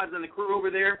David Dodds and the crew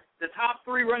over there, the top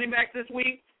 3 running backs this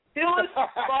week, Hillis,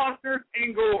 Foster,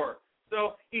 and Gore.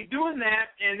 So he's doing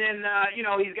that, and then,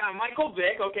 he's got Michael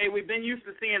Vick. Okay, we've been used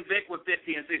to seeing Vick with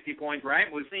 50 and 60 points, right?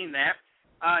 We've seen that.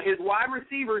 His wide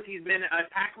receivers, he's been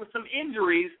attacked with some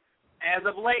injuries as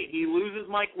of late. He loses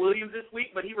Mike Williams this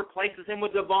week, but he replaces him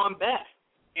with Devon Best.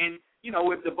 And,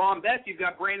 with Devon Best, you've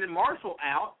got Brandon Marshall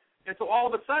out, and so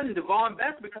all of a sudden Devon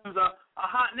Best becomes a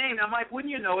hot name. Now, Mike,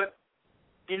 wouldn't you know it,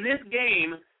 in this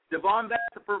game, Devon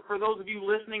Best, for those of you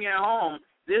listening at home,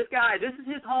 this is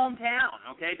his hometown,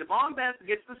 okay? Devon Best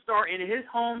gets the start in his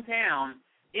hometown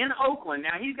in Oakland.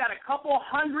 Now, he's got a couple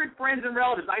hundred friends and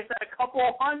relatives. I said a couple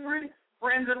hundred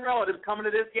friends and relatives coming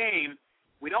to this game.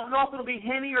 We don't know if it'll be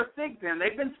Henny or Thigpen.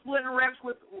 They've been splitting reps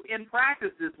in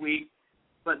practice this week.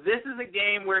 But this is a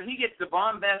game where he gets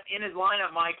Devon Best in his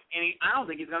lineup, Mike, and I don't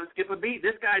think he's going to skip a beat.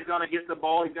 This guy's going to get the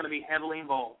ball. He's going to be heavily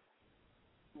involved.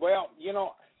 Well,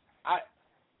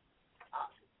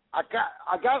 I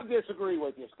got to disagree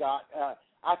with you, Scott.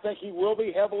 I think he will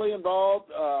be heavily involved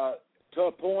to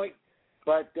a point,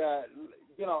 but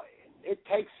it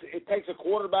takes a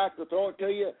quarterback to throw it to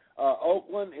you.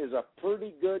 Oakland is a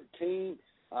pretty good team.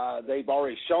 They've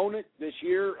already shown it this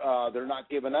year. They're not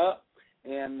giving up,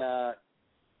 and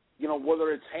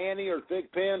whether it's Hanny or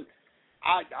Thigpen,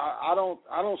 I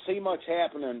don't see much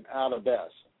happening out of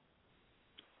Best.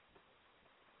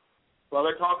 Well,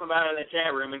 they're talking about it in the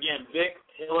chat room. Again, Vic,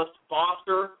 Hillis,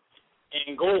 Foster,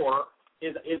 and Gore.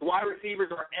 His wide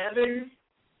receivers are Evans,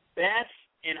 Best,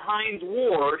 and Hines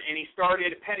Ward, and he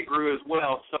started Pettigrew as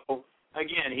well. So,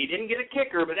 again, he didn't get a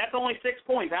kicker, but that's only 6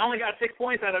 points. I only got 6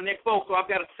 points out of Nick Folk, so I've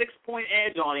got a 6-point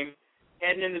edge on him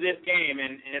heading into this game,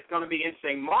 and it's going to be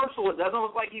interesting. Marshall, it doesn't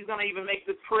look like he's going to even make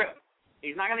the trip.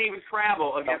 He's not going to even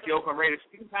travel against the Oakland Raiders.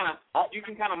 You can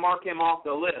kind of mark him off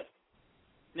the list.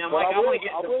 Now, Mike, I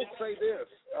will say this.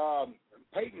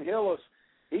 Peyton Hillis,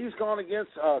 he's gone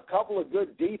against a couple of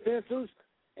good defenses,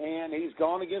 and he's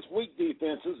gone against weak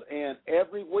defenses, and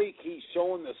every week he's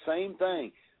showing the same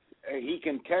thing. He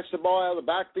can catch the ball out of the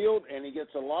backfield, and he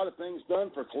gets a lot of things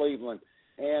done for Cleveland.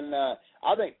 And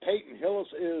I think Peyton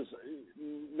Hillis is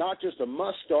not just a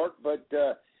must start, but,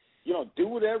 do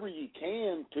whatever you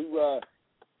can to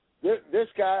this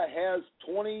guy has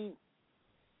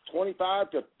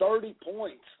 25 to 30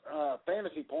 points,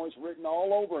 fantasy points written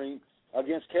all over him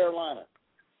against Carolina.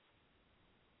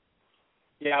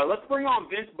 Yeah, let's bring on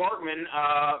Vince Barkman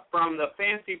from the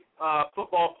Fantasy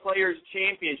Football Players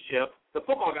Championship, the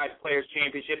Football Guys Players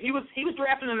Championship. He was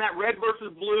drafted in that red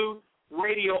versus blue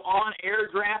radio on-air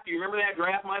draft. Do you remember that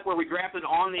draft, Mike, where we drafted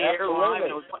on the air live?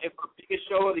 And it was our biggest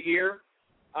show of the year.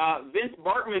 Vince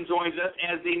Barkman joins us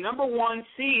as the number 1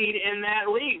 seed in that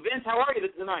league. Vince, how are you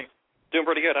tonight? Doing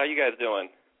pretty good. How you guys doing?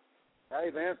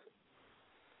 Hey, Vince.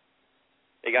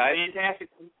 Hey, guys. Fantastic.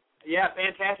 Yeah,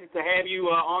 fantastic to have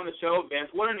you on the show, Vince.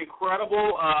 What an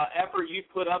incredible effort you've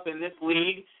put up in this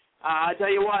league. I tell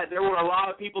you what, there were a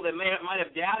lot of people that might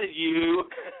have doubted you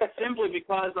simply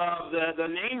because of the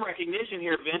name recognition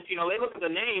here, Vince. They look at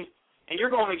the names, and you're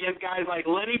going against guys like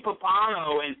Lenny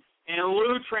Papano and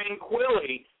Lou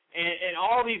Tranquilli and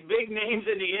all these big names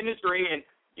in the industry, and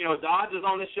Dodge is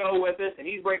on the show with us, and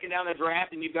he's breaking down the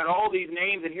draft, and you've got all these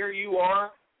names, and here you are,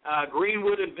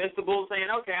 Greenwood Invincible, saying,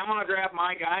 okay, I'm going to draft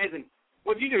my guys. And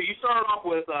what did you do? You started off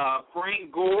with Frank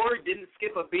Gore, didn't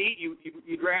skip a beat. You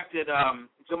drafted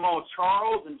Jamaal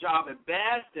Charles and Jamaal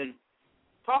Best. And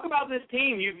talk about this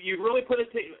team. You've really put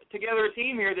together a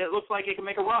team here that looks like it can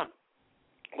make a run.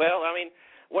 Well,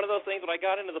 one of those things when I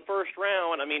got into the first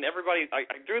round, everybody, I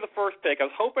drew the first pick. I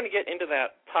was hoping to get into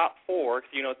that top 4,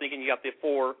 thinking you got the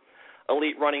 4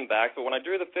 elite running backs. But when I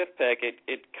drew the 5th pick,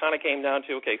 it kind of came down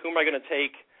to, okay, who am I going to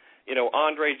take,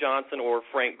 Andre Johnson or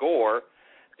Frank Gore?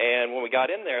 And when we got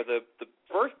in there, the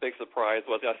first big surprise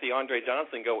was I see Andre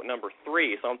Johnson go at number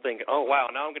 3. So I'm thinking, oh,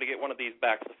 wow, now I'm going to get one of these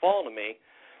backs to fall to me.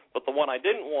 But the one I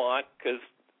didn't want, because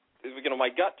my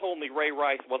gut told me Ray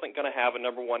Rice wasn't going to have a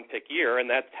number 1 pick year, and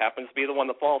that happens to be the one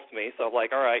that falls to me. So I'm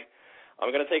like, all right,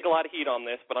 I'm going to take a lot of heat on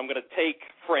this, but I'm going to take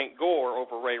Frank Gore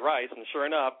over Ray Rice. And sure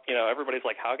enough, everybody's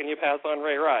like, how can you pass on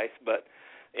Ray Rice? But,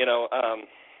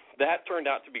 that turned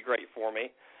out to be great for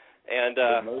me. And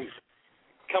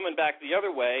coming back the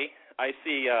other way, I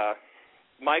see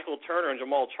Michael Turner and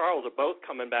Jamaal Charles are both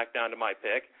coming back down to my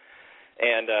pick.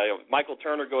 And Michael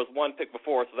Turner goes 1 pick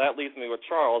before, so that leaves me with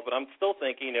Charles. But I'm still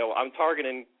thinking, I'm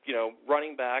targeting,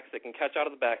 running backs that can catch out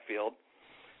of the backfield.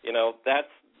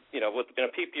 That's, in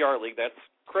a PPR league, that's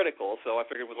critical. So I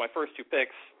figured with my first 2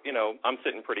 picks, I'm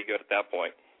sitting pretty good at that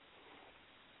point.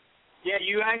 Yeah,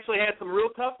 you actually had some real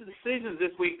tough decisions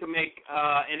this week to make,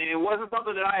 and it wasn't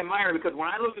something that I admired because when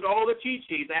I looked at all the cheat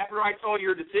sheets, after I saw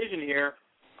your decision here,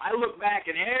 I looked back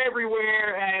and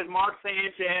everywhere has Mark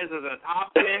Sanchez as a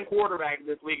top 10 quarterback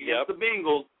this week against the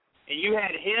Bengals, and you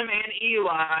had him and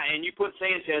Eli, and you put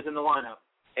Sanchez in the lineup.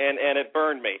 And it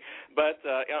burned me. But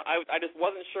I just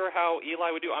wasn't sure how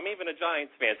Eli would do. I'm even a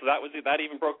Giants fan, so that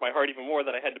even broke my heart even more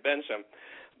that I had to bench him.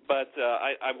 But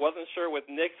I wasn't sure with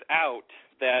Nicks out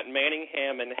that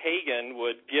Manningham and Hagan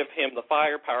would give him the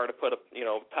firepower to put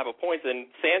type of points in.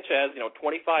 Sanchez, 25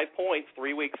 points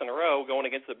 3 weeks in a row going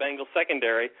against the Bengals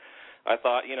secondary. I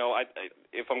thought,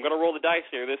 if I'm going to roll the dice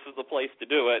here, this is the place to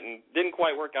do it. And didn't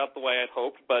quite work out the way I'd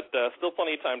hoped, but still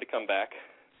plenty of time to come back.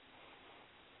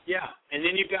 Yeah, and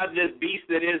then you've got this beast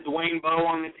that is Dwayne Bowe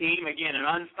on the team. Again, an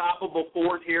unstoppable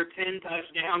force here, 10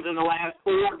 touchdowns in the last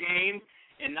 4 games.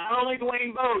 And not only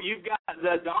Dwayne Bowe, you've got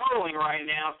the darling right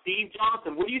now, Steve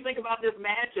Johnson. What do you think about this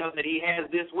matchup that he has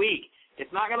this week? It's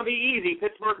not going to be easy.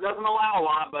 Pittsburgh doesn't allow a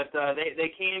lot, but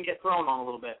they can get thrown on a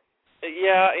little bit.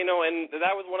 Yeah, and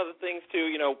that was one of the things,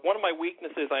 too. One of my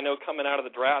weaknesses I know coming out of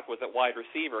the draft was at wide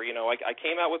receiver. I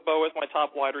came out with Bowe as my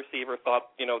top wide receiver,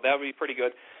 thought, that would be pretty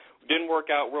good. Didn't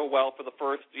work out real well for the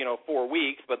first, 4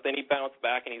 weeks, but then he bounced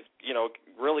back and he's,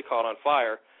 really caught on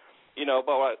fire.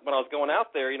 But when I was going out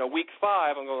there, week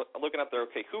 5, I'm looking out there,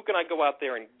 okay, who can I go out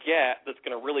there and get that's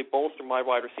going to really bolster my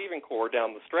wide receiving core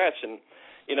down the stretch? And,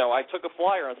 I took a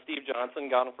flyer on Steve Johnson,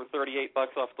 got him for $38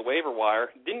 off the waiver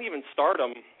wire. Didn't even start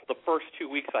him the first 2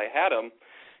 weeks I had him.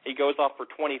 He goes off for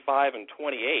 25 and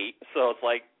 28. So it's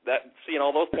like that, seeing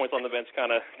all those points on the bench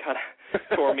kind of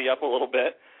tore me up a little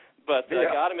bit. But I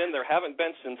got him in there, haven't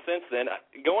benched him since then.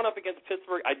 Going up against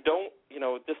Pittsburgh, I don't,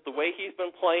 just the way he's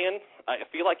been playing, I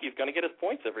feel like he's going to get his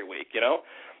points every week,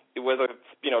 whether it's,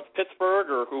 it's Pittsburgh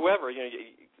or whoever,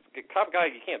 top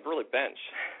guy you can't really bench.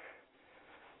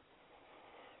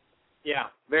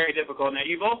 Yeah, very difficult. Now,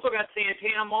 you've also got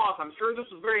Santana Moss. I'm sure this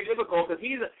was very difficult because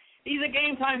he's a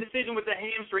game-time decision with the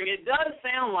hamstring. It does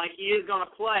sound like he is going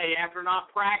to play after not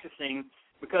practicing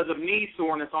because of knee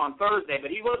soreness on Thursday.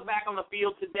 But he was back on the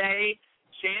field today.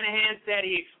 Shanahan said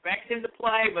he expects him to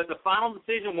play, but the final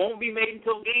decision won't be made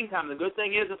until game time. The good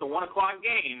thing is it's a 1 o'clock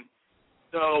game.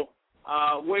 So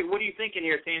what are you thinking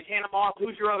here? Santana Moss,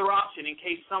 who's your other option in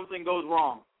case something goes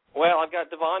wrong? Well, I've got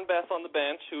Devon Bess on the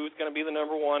bench, who's going to be the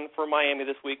number 1 for Miami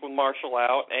this week with Marshall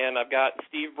out, and I've got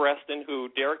Steve Breston, who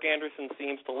Derek Anderson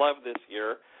seems to love this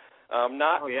year.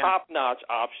 Not top-notch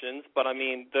options, but,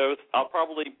 those I'll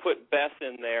probably put Bess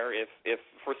in there if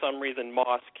for some reason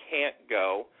Moss can't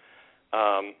go.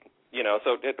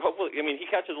 Hopefully, he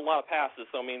catches a lot of passes,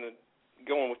 so,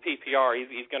 going with PPR,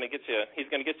 he's going to get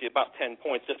you about 10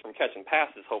 points just from catching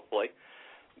passes, hopefully.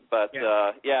 But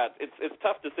it's a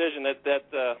tough decision.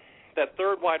 That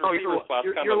third wide receiver spot.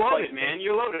 You're loaded, man.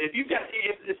 You're loaded.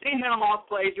 If the Santana Moss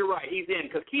plays, you're right. He's in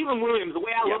because Keelan Williams. The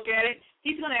way I look at it,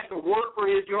 he's going to have to work for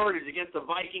his yardage against the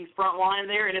Vikings front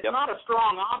line there, and it's not a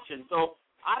strong option. So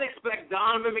I'd expect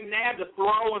Donovan McNabb to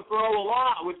throw a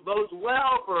lot, which bodes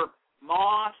well for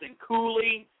Moss and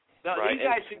Cooley. These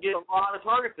guys should get a lot of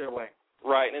targets their way.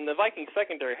 Right, and the Vikings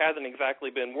secondary hasn't exactly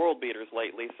been world beaters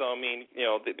lately. So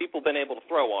the people have been able to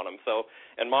throw on them. So,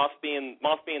 and Moss being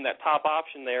that top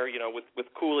option there, with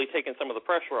Cooley taking some of the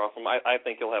pressure off him, I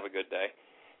think he'll have a good day.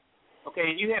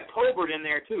 Okay, and you have Tolbert in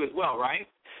there too as well, right?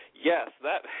 Yes,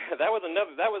 that was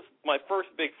my first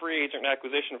big free agent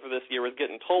acquisition for this year was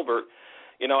getting Tolbert.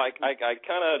 I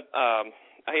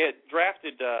had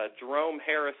drafted Jerome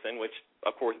Harrison, which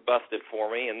of course busted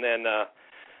for me, and then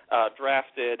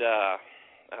drafted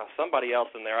somebody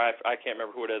else in there. I can't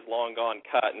remember who it is, long gone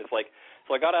cut. And it's like,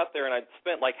 so I got out there and I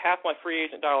spent like half my free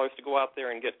agent dollars to go out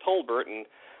there and get Tolbert, and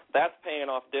that's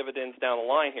paying off dividends down the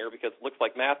line here because it looks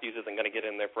like Matthews isn't going to get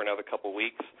in there for another couple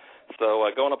weeks. So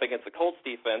going up against the Colts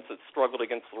defense that struggled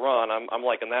against the run, I'm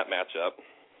liking that matchup.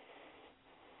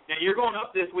 Now, you're going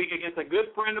up this week against a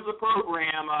good friend of the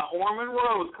program, Orman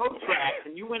Rose, Coach Tracks,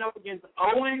 and you went up against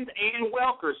Owens and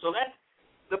Welker. So that's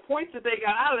the points that they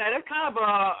got out of that. It's kind of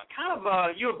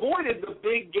you avoided the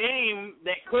big game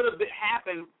that could have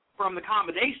happened from the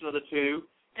combination of the two,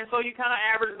 and so you kind of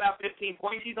averaged about 15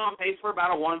 points. He's on pace for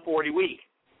about a 140 week.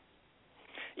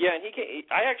 Yeah, and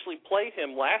I actually played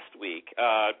him last week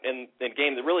in a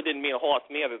game that really didn't mean a whole lot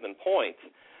to me other than points.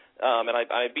 And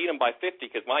I beat him by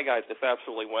 50 because my guys just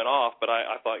absolutely went off. But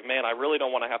I thought, man, I really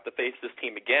don't want to have to face this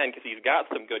team again because he's got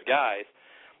some good guys.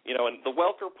 And the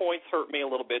Welker points hurt me a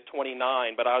little bit, 29,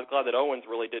 but I was glad that Owens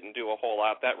really didn't do a whole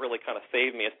lot. That really kind of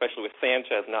saved me, especially with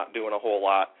Sanchez not doing a whole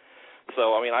lot.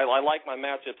 So, I like my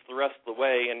matchups the rest of the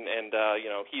way, and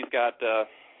he's got a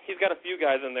few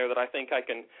guys in there that I think I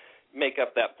can make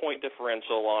up that point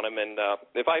differential on him. And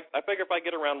I figure if I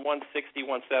get around 160,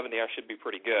 170, I should be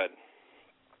pretty good.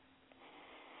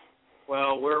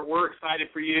 Well, we're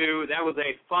excited for you. That was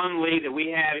a fun league that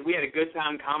we had. We had a good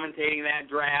time commentating that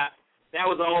draft. That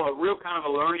was all a real kind of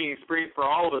a learning experience for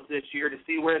all of us this year to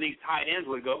see where these tight ends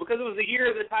would go because it was the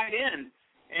year of the tight end,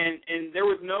 and there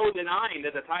was no denying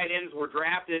that the tight ends were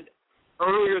drafted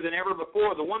earlier than ever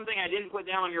before. The one thing I didn't put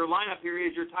down on your lineup here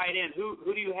is your tight end. Who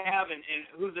do you have, and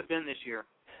who's it been this year?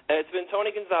 It's been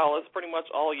Tony Gonzalez pretty much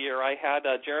all year. I had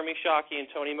Jeremy Shockey and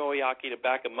Tony Moeaki to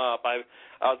back him up. I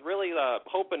was really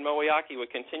hoping Moeaki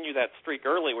would continue that streak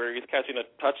early where he's catching a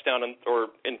touchdown in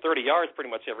 30 yards pretty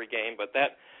much every game, but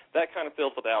that kind of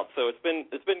fizzled out. So it's been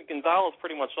Gonzalez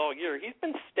pretty much all year. He's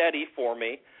been steady for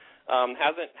me.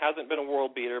 Hasn't been a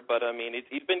world beater, but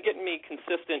he's been getting me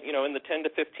consistent, in the 10 to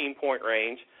 15 point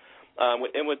range.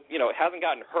 And with it hasn't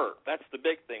gotten hurt. That's the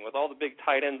big thing. With all the big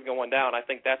tight ends going down, I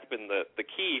think that's been the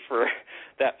key for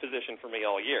that position for me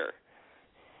all year.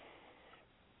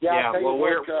 Yeah, I'll tell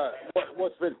you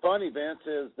what's been funny, Vince,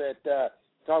 is that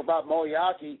talk about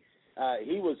Moyaki.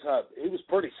 He was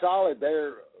pretty solid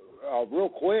there real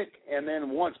quick, and then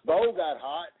once Bo got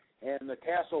hot and the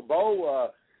Castle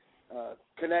Bo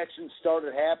connection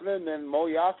started happening, then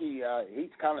Moyaki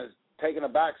he's kind of taken a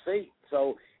back seat.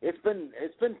 So it's been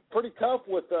pretty tough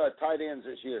with tight ends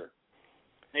this year.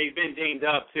 He's been dinged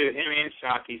up too, him and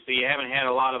Shockey, so you haven't had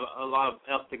a lot of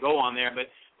else to go on there.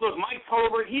 But look, Mike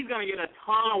Tolbert, he's going to get a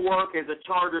ton of work as the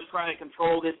Chargers try to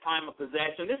control this time of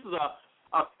possession. This is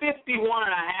a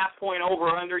 51.5-point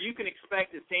over/under. You can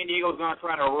expect that San Diego's going to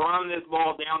try to run this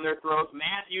ball down their throats.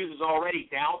 Matthews is already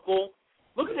doubtful.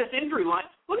 Look at this injury line.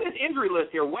 Look at this injury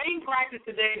list here. Wayne practiced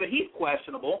today, but he's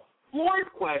questionable. Floyd's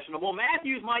questionable.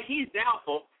 Matthews, he's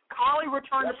doubtful. Collie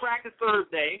returned to practice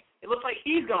Thursday. It looks like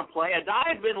he's going to play.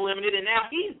 Adai's been limited, and now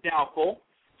he's doubtful.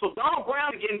 So Donald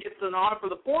Brown again gets an honor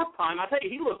for the fourth time. I tell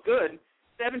you, he looked good.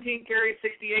 17 carries,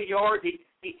 68 yards. He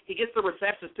gets the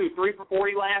receptions too. 3 for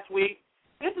 40 last week.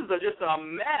 This is just a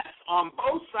mess on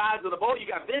both sides of the ball. You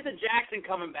got Vincent Jackson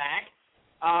coming back,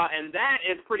 and that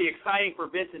is pretty exciting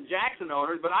for Vincent Jackson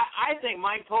owners. But I think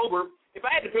Mike Tolbert, if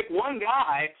I had to pick one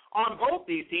guy on both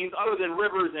these teams other than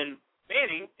Rivers and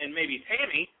Manning and maybe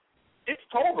Tammy, it's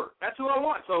Tolbert. That's who I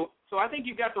want. So I think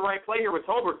you've got the right play here with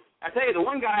Tolbert. I tell you, the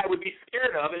one guy I would be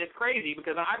scared of, and it's crazy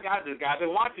because I've got this guy. I've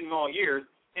been watching him all years,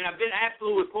 and I've been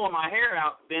absolutely pulling my hair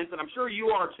out, Vince, and I'm sure you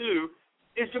are too,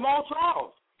 is Jamaal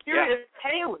Charles. Here is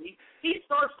Haley. He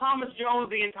starts Thomas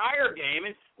Jones the entire game,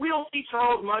 and we don't see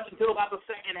Charles much until about the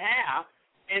second half,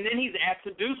 and then he's asked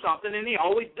to do something, and he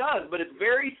always does. But it's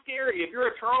very scary. If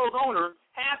you're a Charles owner,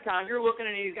 halftime, you're looking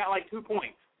and he's got like 2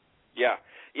 points. Yeah,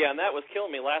 and that was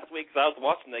killing me last week because I was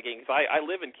watching that game because I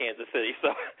live in Kansas City.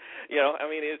 So, it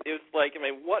was like,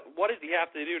 what does he have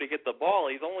to do to get the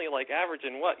ball? He's only like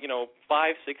averaging 5-6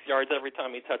 yards every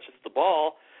time he touches the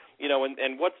ball.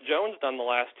 And what's Jones done the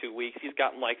last 2 weeks? He's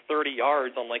gotten like 30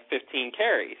 yards on like 15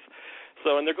 carries.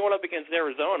 So, and they're going up against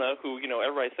Arizona, who,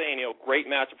 everybody's saying, great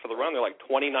matchup for the run. They're like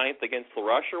 29th against the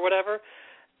rush or whatever.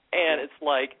 And it's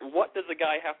like, what does a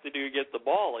guy have to do to get the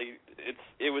ball?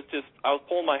 It was just, I was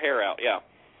pulling my hair out, yeah.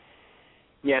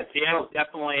 Yeah, Seattle's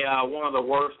definitely one of the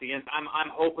worst.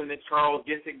 I'm hoping that Charles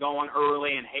gets it going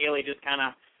early and Haley just kind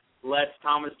of lets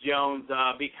Thomas Jones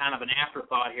be kind of an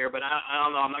afterthought here. But I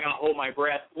don't know. I'm not going to hold my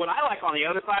breath. What I like on the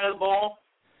other side of the ball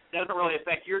doesn't really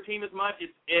affect your team as much.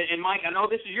 And, Mike, I know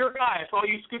this is your guy. I saw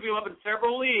you scoop him up in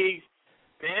several leagues.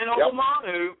 Ben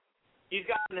Obomanu. He's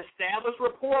got an established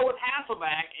rapport with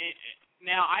Hasselbeck.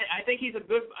 Now, I think he's a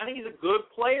good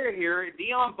player here.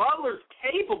 Deion Butler's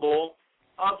capable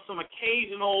of some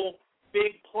occasional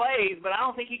big plays, but I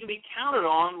don't think he can be counted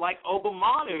on like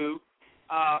Obomanu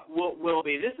will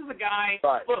be. This is a guy.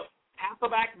 Right. Look,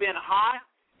 Hasselbeck's been hot,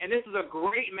 and this is a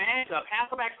great matchup.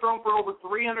 Hasselbeck's thrown for over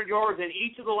 300 yards in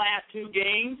each of the last 2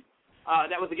 games.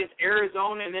 That was against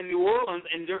Arizona and then New Orleans.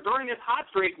 And during this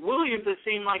hot streak, Williams has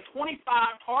seen like 25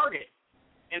 targets.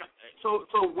 And so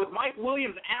with Mike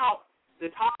Williams out,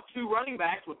 the top 2 running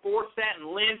backs with Forsett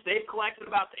and Lynch, they've collected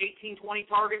about 18, 20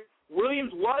 targets.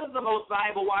 Williams was the most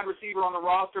valuable wide receiver on the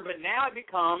roster, but now it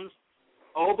becomes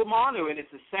Obomanu, and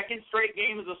it's the second straight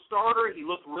game as a starter. He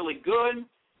looked really good.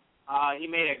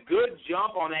 He made a good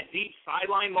jump on that deep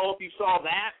sideline ball, if you saw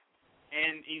that.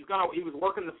 And he was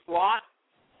working the slot,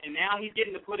 and now he's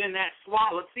getting to put in that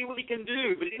slot. Let's see what he can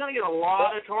do. But he's going to get a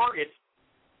lot of targets.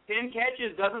 10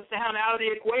 catches doesn't sound out of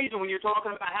the equation when you're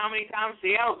talking about how many times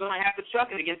Seattle's going to have to chuck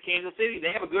it against Kansas City.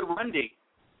 They have a good run D.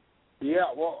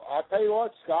 Yeah, well, I'll tell you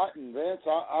what, Scott and Vince,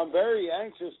 I'm very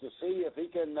anxious to see if he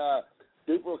can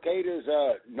duplicate his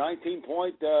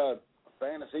 19-point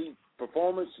fantasy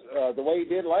performance the way he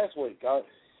did last week.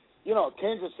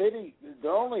 Kansas City,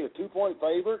 they're only a 2-point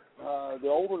favorite. The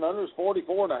over and under is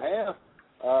 44.5.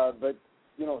 But,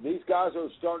 these guys are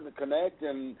starting to connect,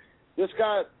 and this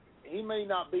guy – he may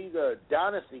not be the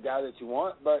dynasty guy that you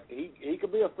want, but he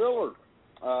could be a filler.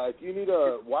 If you need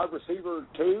a wide receiver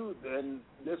too, then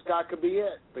this guy could be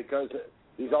it because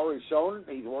he's already shown it.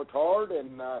 He's worked hard,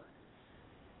 and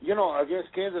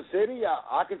against Kansas City,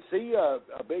 I could see a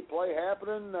big play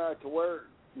happening to where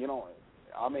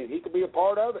he could be a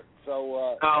part of it.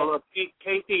 So look,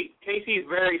 KC's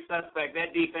very suspect.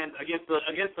 That defense against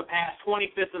the pass,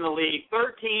 25th in the league,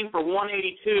 13 for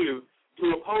 182. To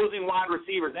opposing wide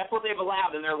receivers. That's what they've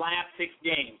allowed in their last 6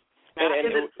 games. Now,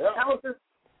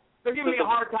 they're giving me a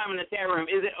hard time in the chat room.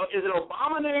 Is it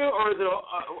Obomanu or is it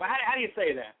how do you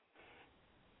say that?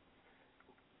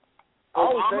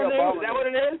 Obomanu? Is that what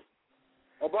it is?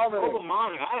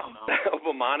 Obamanu, I don't know.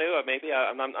 Obamanu, maybe.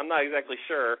 I'm not exactly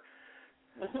sure.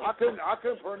 I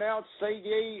couldn't pronounce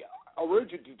C.D.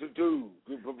 original.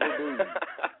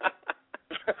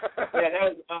 Yeah, that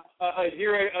was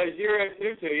Azira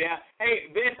Tutu. Yeah. Hey,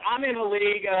 Vince, I'm in the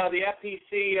league, the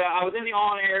FPC. I was in the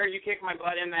on-air. You kicked my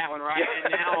butt in that one, right?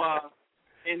 Yeah.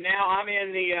 And now I'm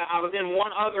in the. I was in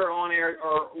one other on-air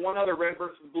or one other red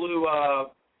versus blue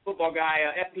football guy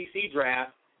FPC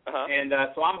draft. Uh-huh. And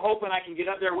so I'm hoping I can get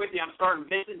up there with you. I'm starting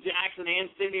Vincent Jackson and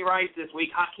Sidney Rice this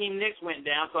week. Hakeem Nicks went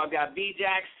down, so I've got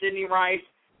B-Jack, Sidney Rice,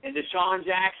 and Deshaun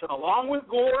Jackson, along with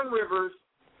Gore and Rivers.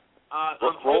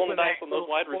 Rolling the dice on those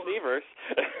wide receivers.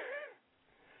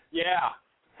 Yeah,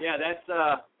 that's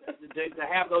to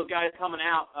have those guys coming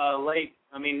out late.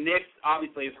 I mean, Nicks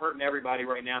obviously is hurting everybody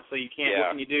right now, so you can't. Yeah.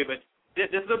 What can you do? But this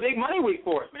is a big money week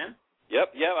for us, man.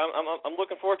 Yep. I'm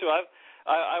looking forward to it.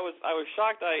 I was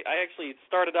shocked. I actually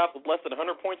started off with less than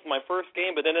 100 points in my first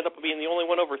game, but ended up being the only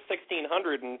one over 1,600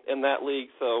 in that league.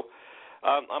 So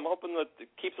I'm hoping that it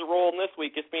keeps it rolling this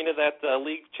week, gets me into that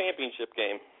league championship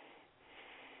game.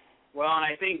 Well, and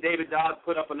I think David Dodds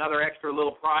put up another extra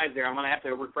little prize there. I'm going to have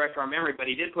to refresh our memory, but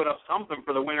he did put up something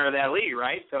for the winner of that league,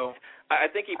 right? So I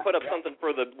think he put up something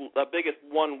for the biggest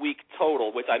 1 week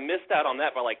total, which I missed out on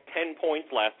that by like 10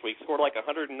 points last week. Scored like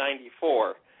 194.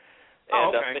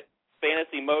 And okay.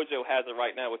 Fantasy Mojo has it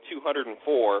right now with 204.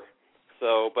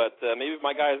 So, but maybe if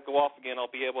my guys go off again, I'll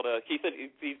be able to. He said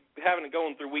he's having it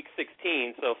going through week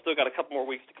 16, so still got a couple more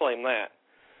weeks to claim that.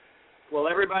 Well,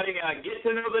 everybody, get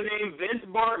to know the name Vince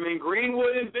Barkman,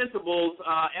 Greenwood Invincibles,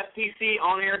 FTC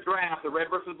on-air draft, the red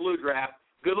versus blue draft.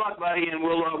 Good luck, buddy, and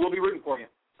we'll be rooting for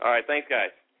you. All right, thanks,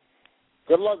 guys.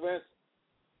 Good luck, Vince.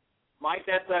 Mike,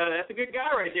 that's a good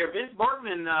guy right there. Vince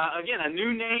Barkman, again, a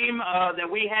new name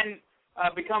that we hadn't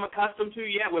become accustomed to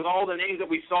yet with all the names that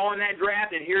we saw in that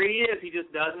draft, and here he is. He just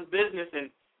does his business,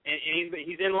 and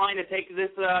he's in line to take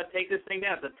this thing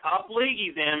down. It's a tough league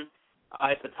he's in.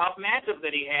 It's a tough matchup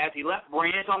that he has. He left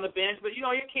Branch on the bench, but, you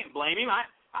can't blame him. I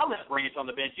left Branch on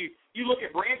the bench. You look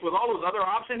at Branch with all those other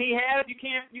options he has, you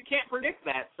can't predict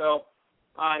that. So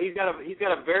he's got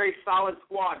a very solid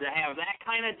squad to have that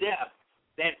kind of depth.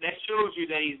 That shows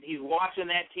you that he's watching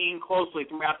that team closely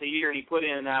throughout the year, and he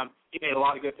made a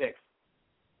lot of good picks.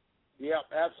 Yeah,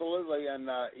 absolutely. And,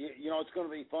 it's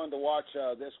going to be fun to watch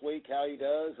this week how he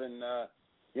does, and,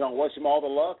 wish him all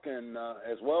the luck, and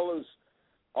as well as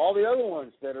all the other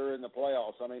ones that are in the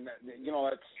playoffs. I mean,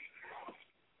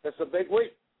 that's a big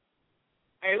week.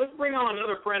 Hey, let's bring on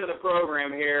another friend of the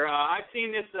program here. I've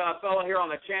seen this fellow here on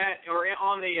the chat or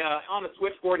on the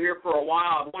switchboard here for a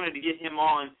while. I wanted to get him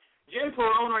on. Jim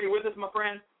Perrone, are you with us, my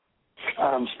friend?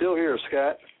 I'm still here,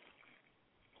 Scott.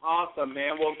 Awesome,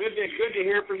 man. Well, good to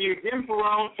hear from you, Jim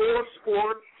Perrone, Four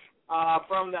Sport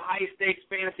from the High Stakes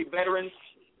Fantasy Veterans.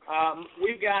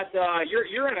 We've got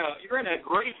you're in a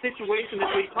great situation this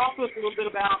week. Talk to us a little bit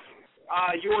about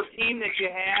your team that you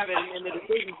have and the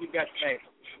decisions you've got to make.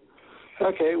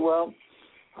 Okay, well,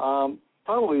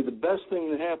 probably the best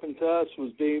thing that happened to us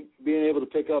was being able to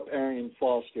pick up Arian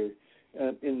Foster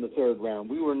in the third round.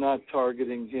 We were not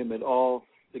targeting him at all.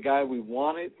 The guy we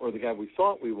wanted, or the guy we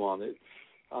thought we wanted,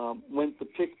 went the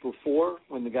pick before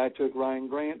when the guy took Ryan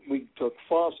Grant. We took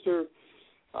Foster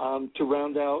to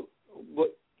round out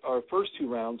what our first two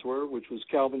rounds were, which was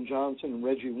Calvin Johnson and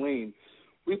Reggie Wayne.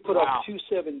 We put up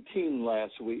 217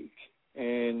 last week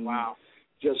and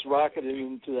just rocketed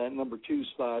into that number 2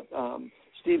 spot.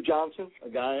 Steve Johnson, a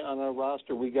guy on our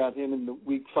roster, we got him in the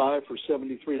week 5 for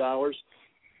 $73.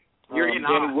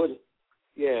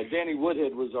 Danny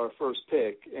Woodhead was our first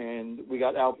pick, and we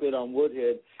got outbid on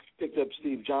Woodhead, picked up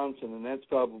Steve Johnson, and that's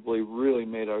probably really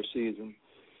made our season.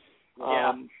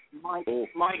 Yeah.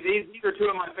 Mike, these are two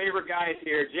of my favorite guys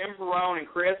here, Jim Perrone and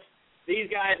Chris. These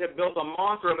guys have built a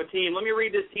monster of a team. Let me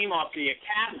read this team off to you.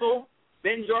 Castle,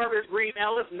 Ben Jarvis, Green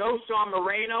Ellis, Noshawn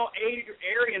Moreno,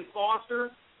 Arian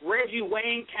Foster, Reggie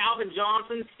Wayne, Calvin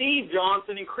Johnson, Steve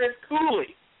Johnson, and Chris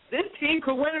Cooley. This team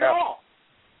could win it all.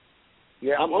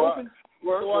 Yeah, I'm hoping.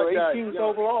 We're 18th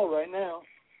overall right now.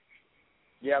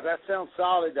 Yeah, that sounds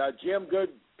solid. Jim,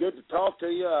 good to talk to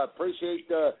you. I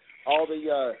appreciate all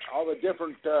the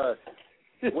different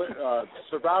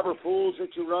survivor pools that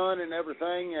you run and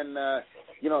everything, and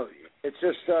it's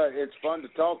just it's fun to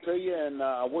talk to you, and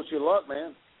I wish you luck,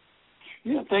 man.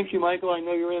 Yeah, thank you, Michael. I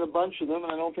know you're in a bunch of them,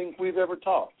 and I don't think we've ever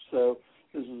talked, so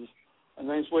this is a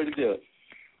nice way to do it.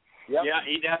 Yep. Yeah,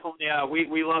 he definitely.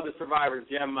 We love the survivors,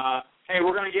 Jim. Hey,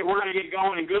 we're gonna get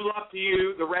going, and good luck to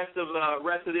you the rest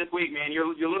of this week, man.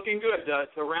 You're looking good.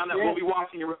 To round that, we'll be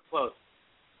watching you real close.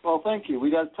 Well, thank you.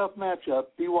 We got a tough matchup.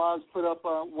 BWAS put up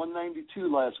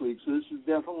 192 last week, so this is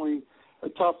definitely a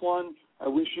tough one. I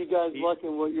wish you guys luck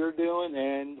in what you're doing,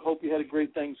 and hope you had a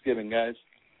great Thanksgiving, guys.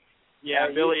 Yeah,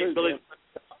 Billy.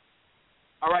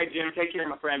 All right, Jim, take care,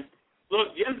 my friend.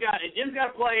 Look, Jim's got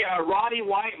to play Roddy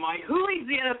White, Mike. Who leads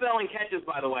the NFL in catches,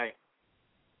 by the way?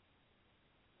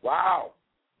 Wow.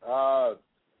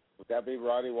 Would that be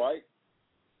Roddy White?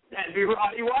 That'd be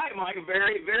Roddy White, Mike.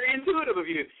 Very, very intuitive of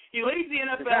you. He leads the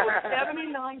NFL with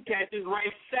 79 catches,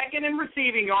 ranked second in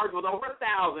receiving yards with over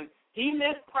 1,000. He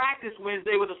missed practice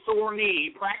Wednesday with a sore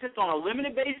knee. He practiced on a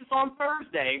limited basis on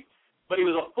Thursday, but he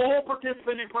was a full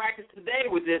participant in practice today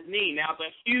with this knee. Now, it's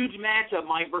a huge matchup,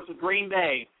 Mike, versus Green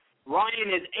Bay.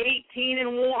 Ryan is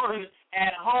 18-1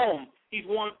 at home. He's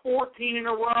won 14 in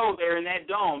a row there in that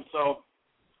dome. So,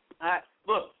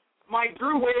 look, Mike,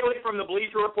 Drew Whaley from the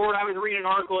Bleacher Report, I was reading an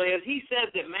article, he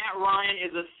says that Matt Ryan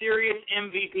is a serious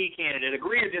MVP candidate.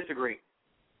 Agree or disagree?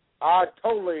 I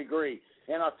totally agree,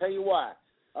 and I'll tell you why.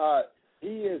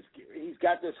 He's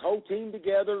got this whole team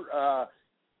together.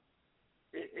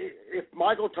 If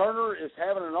Michael Turner is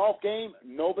having an off game,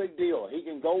 no big deal. He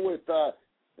can go with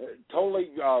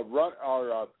totally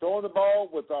throwing the ball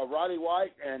with Roddy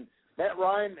White and Matt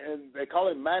Ryan, and they call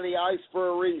him Matty Ice for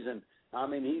a reason. I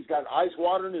mean, he's got ice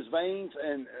water in his veins,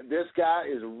 and this guy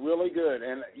is really good.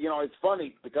 And, it's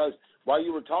funny because while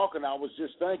you were talking, I was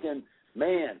just thinking,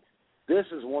 man, this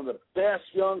is one of the best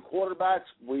young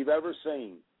quarterbacks we've ever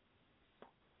seen.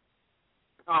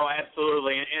 Oh,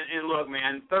 absolutely. And look,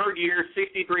 man, third year,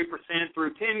 63%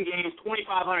 through 10 games,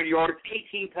 2,500 yards,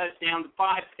 18 touchdowns,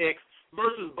 5 picks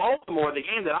versus Baltimore, the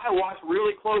game that I watched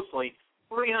really closely.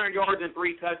 300 yards and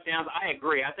 3 touchdowns. I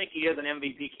agree. I think he is an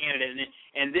MVP candidate,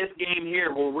 and this game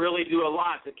here will really do a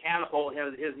lot to catapult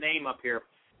his name up here.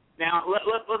 Now, let's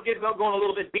get going a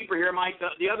little bit deeper here, Mike.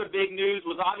 The other big news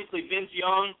was obviously Vince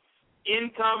Young.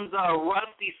 In comes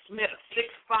Rusty Smith,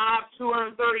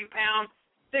 6'5", 230 pounds,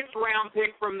 6th-round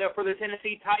pick for the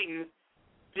Tennessee Titans.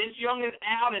 Vince Young is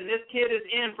out, and this kid is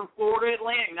in from Florida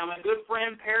Atlantic. Now, my good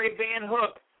friend Perry Van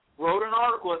Hook wrote an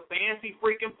article at Fantasy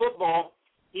Freaking Football.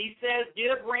 He says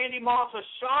give Randy Moss a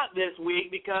shot this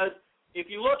week because if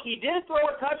you look, he did throw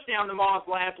a touchdown to Moss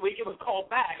last week. It was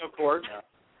called back, of course,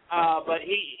 but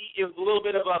it was a little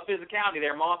bit of a physicality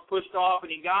there. Moss pushed off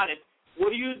and he got it.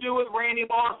 What do you do with Randy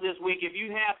Moss this week if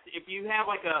you have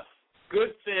like a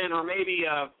Goodson or maybe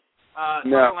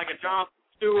something like a John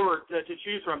Stewart to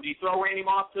choose from? Do you throw Randy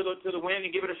Moss to the wind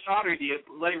and give it a shot, or do you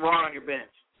let him run on your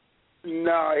bench?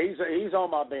 No, he's on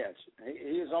my bench.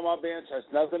 He's on my bench.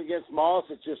 That's nothing against Moss.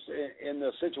 It's just in the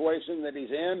situation that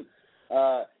he's in.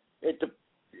 It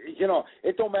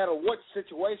don't matter what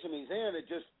situation he's in. It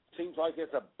just seems like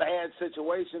it's a bad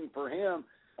situation for him.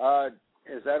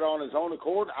 Is that on his own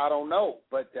accord? I don't know,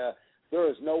 but there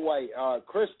is no way.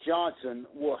 Chris Johnson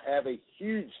will have a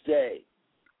huge day.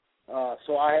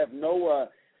 So I have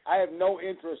no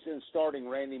interest in starting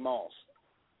Randy Moss.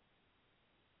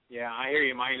 Yeah, I hear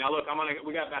you, Mike. Now, look,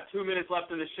 we got about 2 minutes left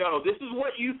in the show. This is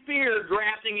what you fear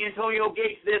drafting Antonio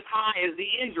Gates this high is the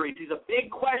injuries. He's a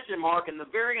big question mark, and the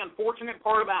very unfortunate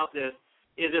part about this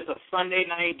is it's a Sunday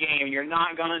night game, and you're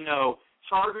not going to know.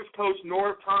 Chargers coach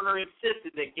Norv Turner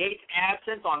insisted that Gates'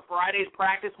 absence on Friday's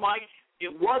practice, Mike, it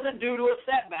wasn't due to a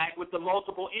setback with the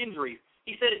multiple injuries.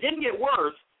 He said it didn't get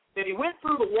worse, that he went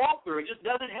through the walkthrough. It just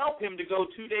doesn't help him to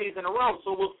go 2 days in a row,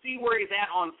 so we'll see where he's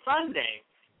at on Sunday.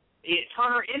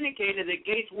 Turner indicated that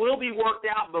Gates will be worked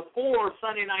out before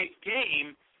Sunday night's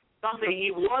game, something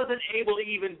he wasn't able to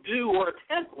even do or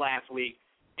attempt last week.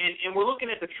 And we're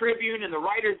looking at the Tribune and the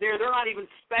writers there. They're not even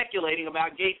speculating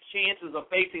about Gates' chances of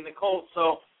facing the Colts.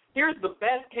 So here's the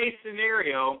best-case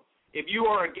scenario if you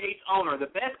are a Gates owner. The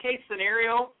best-case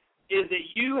scenario is that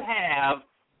you have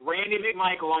Randy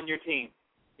McMichael on your team.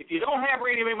 If you don't have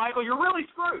Randy McMichael, you're really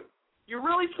screwed. You're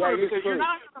really screwed because you're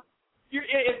not –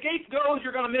 if Gates goes,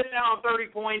 you're going to miss out on 30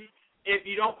 points if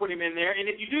you don't put him in there. And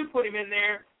if you do put him in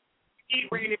there, keep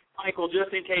Randy McMichael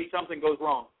just in case something goes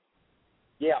wrong.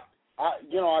 Yeah,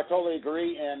 I totally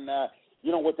agree. And,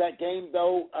 with that game,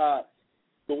 though,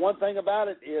 the one thing about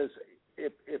it is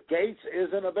if Gates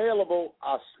isn't available,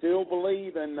 I still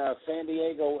believe in San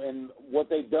Diego and what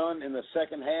they've done in the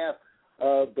second half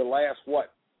of the last,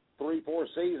 3-4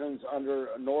 seasons under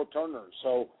Norv Turner.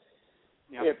 So,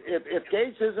 yep. If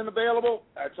Gates isn't available,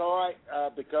 that's all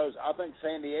right because I think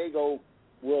San Diego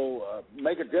will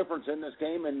make a difference in this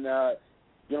game, and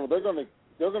they're going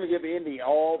to give Indy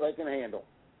all they can handle.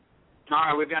 All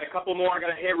right, we've got a couple more I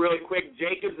got to hit really quick.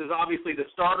 Jacobs is obviously the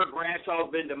starter. Bradshaw's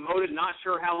been demoted. Not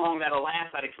sure how long that'll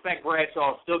last. I'd expect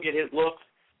Bradshaw will still get his looks.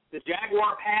 The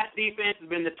Jaguar pass defense has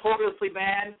been notoriously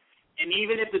bad, and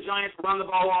even if the Giants run the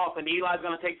ball off, and Eli's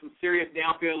going to take some serious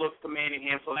downfield looks to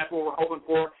Manningham, so that's what we're hoping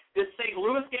for. This St.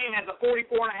 Louis game has a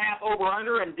 44.5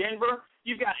 over-under in Denver.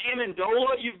 You've got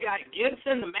Amendola. You've got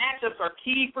Gibson. The matchups are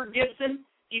key for Gibson.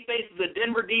 He faces a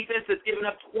Denver defense that's given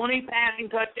up 20 passing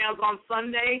touchdowns on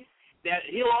Sunday. That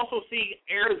he'll also see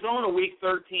Arizona week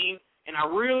 13. And I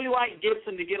really like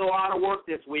Gibson to get a lot of work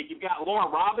this week. You've got Lauren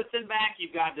Robinson back.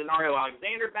 You've got Denario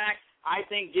Alexander back. I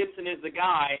think Gibson is the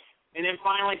guy. And then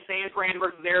finally, San Fran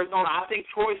versus Arizona. I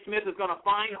think Troy Smith is going to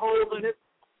find holes in this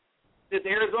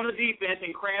Arizona defense,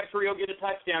 and Crabtree will get a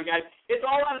touchdown, guys. It's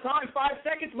all out of time. 5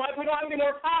 seconds, Mike. We don't have any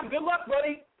more time. Good luck,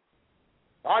 buddy.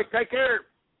 All right, take care.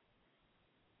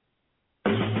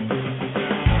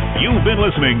 You've been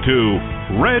listening to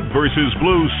Red vs.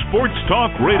 Blue Sports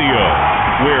Talk Radio,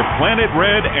 where Planet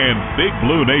Red and Big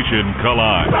Blue Nation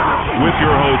collide. With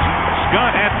your hosts,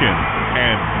 Scott Atkins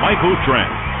and Michael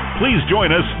Trent. Please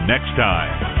join us next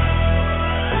time.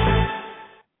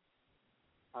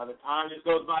 The time just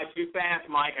goes by too fast,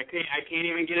 Mike. I can't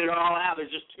even get it all out. There's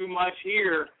just too much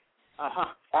here. I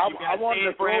wanted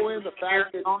to throw in the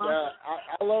fact that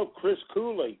I love Chris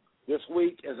Cooley this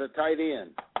week as a tight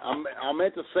end. I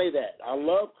meant to say that. I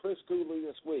love Chris Cooley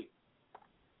this week.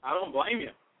 I don't blame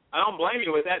you.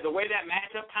 With that. The way that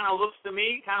matchup kind of looks to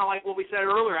me, kind of like what we said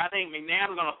earlier, I think McNabb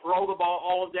is going to throw the ball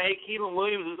all day. Keelan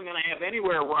Williams isn't going to have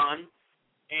anywhere run.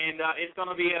 And it's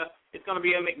going to be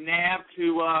a McNabb to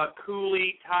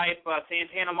Cooley type,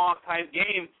 Santana Moss type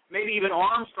game. Maybe even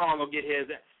Armstrong will get his.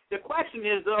 The question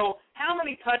is, though, how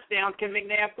many touchdowns can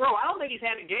McNabb throw? I don't think he's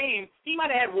had a game. He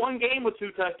might have had one game with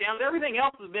 2 touchdowns. Everything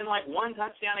else has been like 1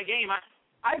 touchdown a game.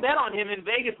 I bet on him in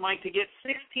Vegas, Mike, to get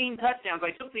 16 touchdowns.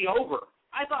 I took the over.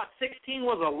 I thought 16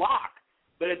 was a lock,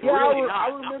 but it's really not.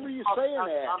 I remember you saying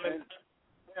that.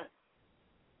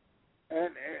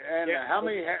 And how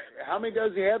many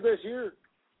does he have this year?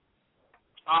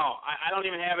 Oh, I don't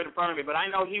even have it in front of me, but I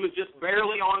know he was just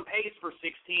barely on pace for 16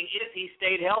 if he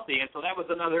stayed healthy, and so that was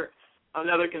another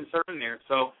concern there.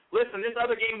 So, listen, this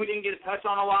other game we didn't get to touch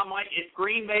on a lot, Mike. It's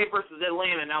Green Bay versus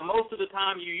Atlanta. Now, most of the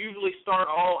time you usually start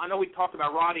I know we talked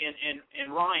about Roddy and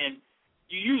Ryan.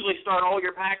 You usually start all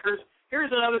your Packers.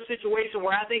 Here's another situation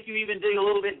where I think you even dig a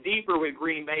little bit deeper with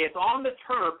Green Bay. It's on the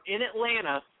turf in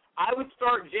Atlanta. I would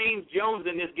start James Jones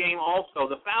in this game also.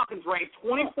 The Falcons ranked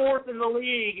 24th in the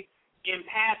league in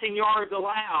passing yards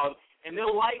allowed, and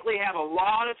they'll likely have a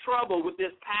lot of trouble with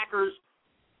this Packers.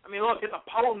 I mean, look, it's a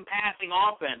potent passing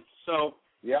offense. So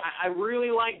yeah. I really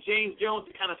like James Jones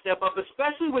to kind of step up,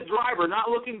 especially with Driver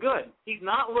not looking good. He's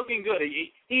not looking good.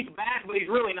 He's back, but he's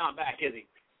really not back, is he?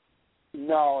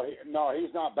 No,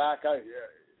 he's not back.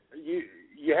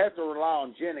 You have to rely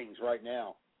on Jennings right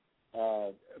now.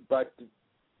 But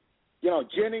you know,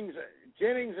 Jennings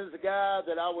is the guy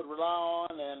that I would rely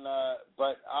on, and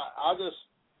but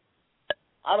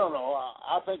I don't know.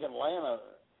 I think Atlanta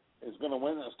is going to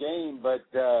win this game, but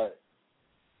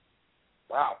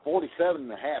wow,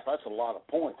 47.5. That's a lot of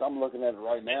points. I'm looking at it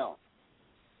right now.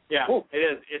 Yeah, Ooh. It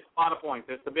is. It's a lot of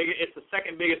points. It's the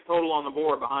second biggest total on the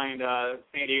board behind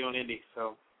San Diego and Indy.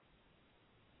 So,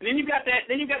 and then you've got that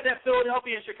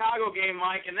Philadelphia and Chicago game,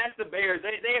 Mike, and that's the Bears.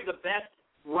 They have the best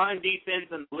run defense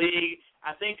in the league.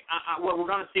 I think what we're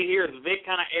going to see here is Vic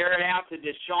kind of air it out to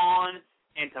Deshaun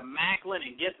and to Macklin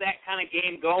and get that kind of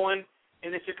game going.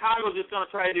 And then Chicago's just going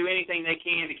to try to do anything they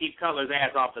can to keep Cutler's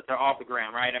ass off the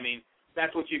ground, right? I mean,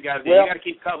 that's what you got to do. You got to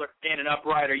keep Cutler standing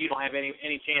upright, or you don't have any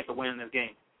chance of winning this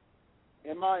game.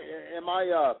 In my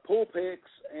pool picks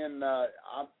in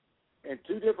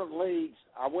 2 different leagues,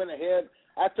 I went ahead.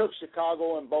 I took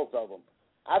Chicago in both of them.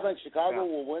 I think Chicago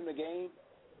will win the game.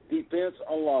 Defense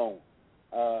alone.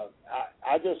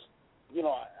 I just, you know,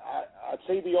 I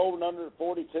see the over and under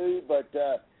 42, but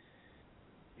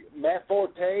Matt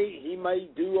Forte, he may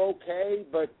do okay,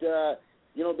 but,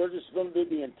 you know, they're just going to do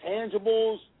the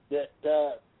intangibles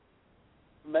that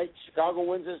make Chicago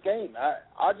wins this game.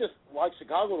 I just like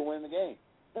Chicago to win the game.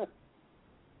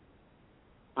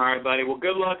 All right, buddy. Well,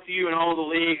 good luck to you in all the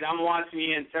leagues. I'm watching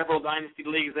you in several dynasty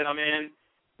leagues that I'm in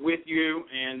with you,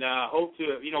 and hope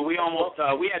to, you know, we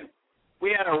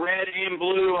had a red and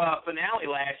blue finale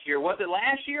last year. Was it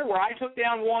last year where I took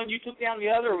down one, you took down the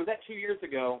other, or was that 2 years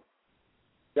ago?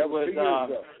 That was 2 years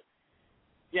ago.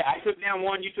 Yeah, I took down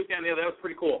one, you took down the other. That was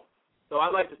pretty cool. So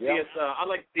I'd like to see us. I'd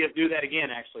like to see us do that again,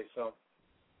 actually. So.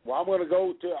 Well, I'm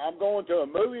going to a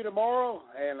movie tomorrow,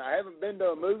 and I haven't been to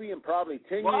a movie in probably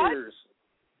 10 years.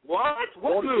 What?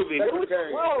 What movie?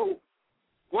 Whoa!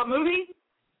 What movie?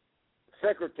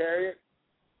 Secretariat.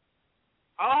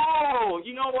 Oh,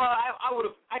 you know what?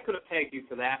 I could have pegged you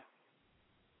for that.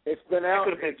 It's been out.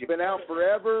 It's been out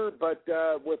forever, but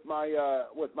with my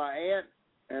aunt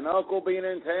and uncle being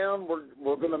in town,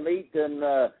 we're going to meet and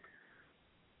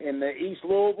in East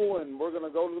Louisville, and we're going to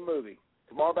go to the movie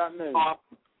tomorrow about noon.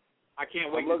 Awesome. I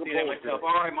can't wait to see that myself.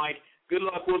 All right, Mike. Good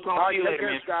luck. We'll talk to you later,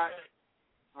 man. Scott.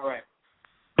 All right.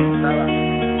 Bye-bye.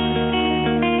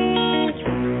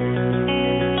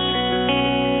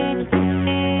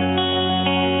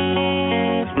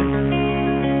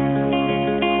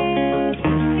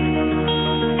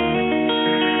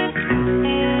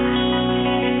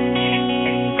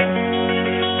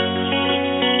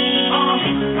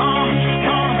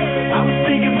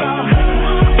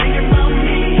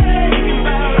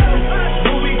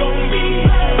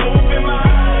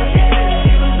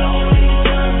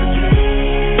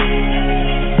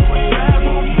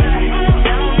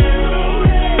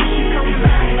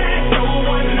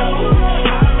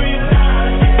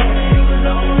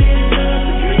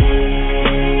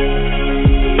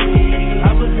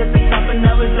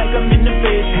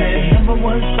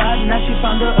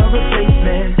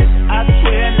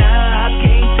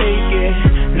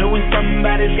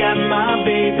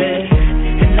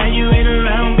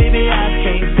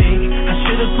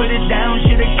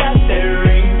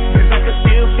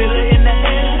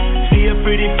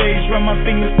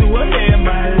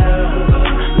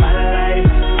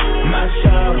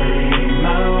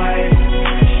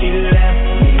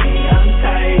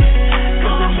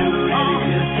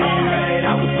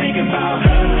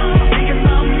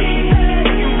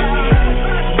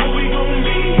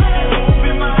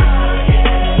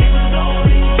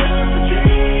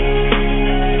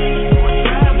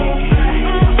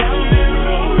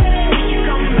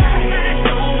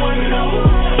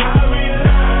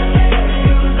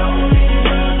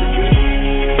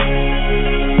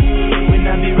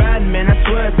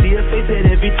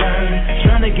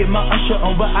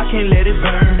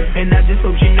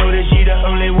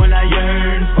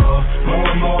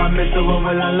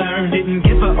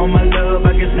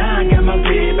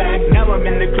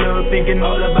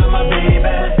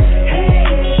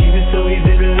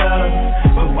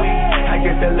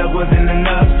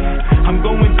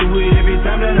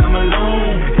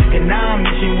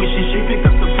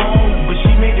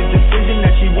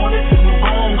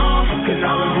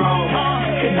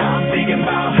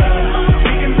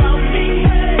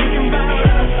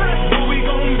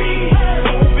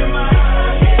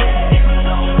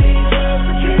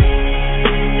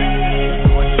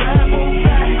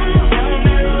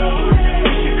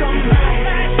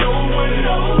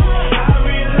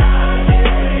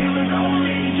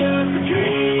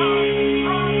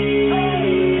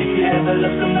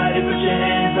 Somebody put your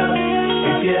hands up.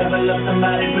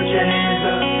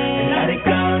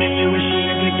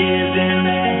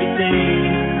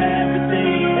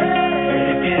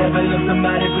 If you ever love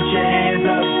somebody, put your hands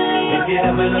up. If you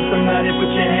ever love somebody,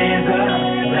 put your hands up.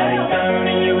 Let it burn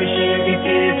and you wish you could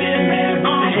give them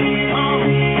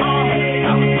everything.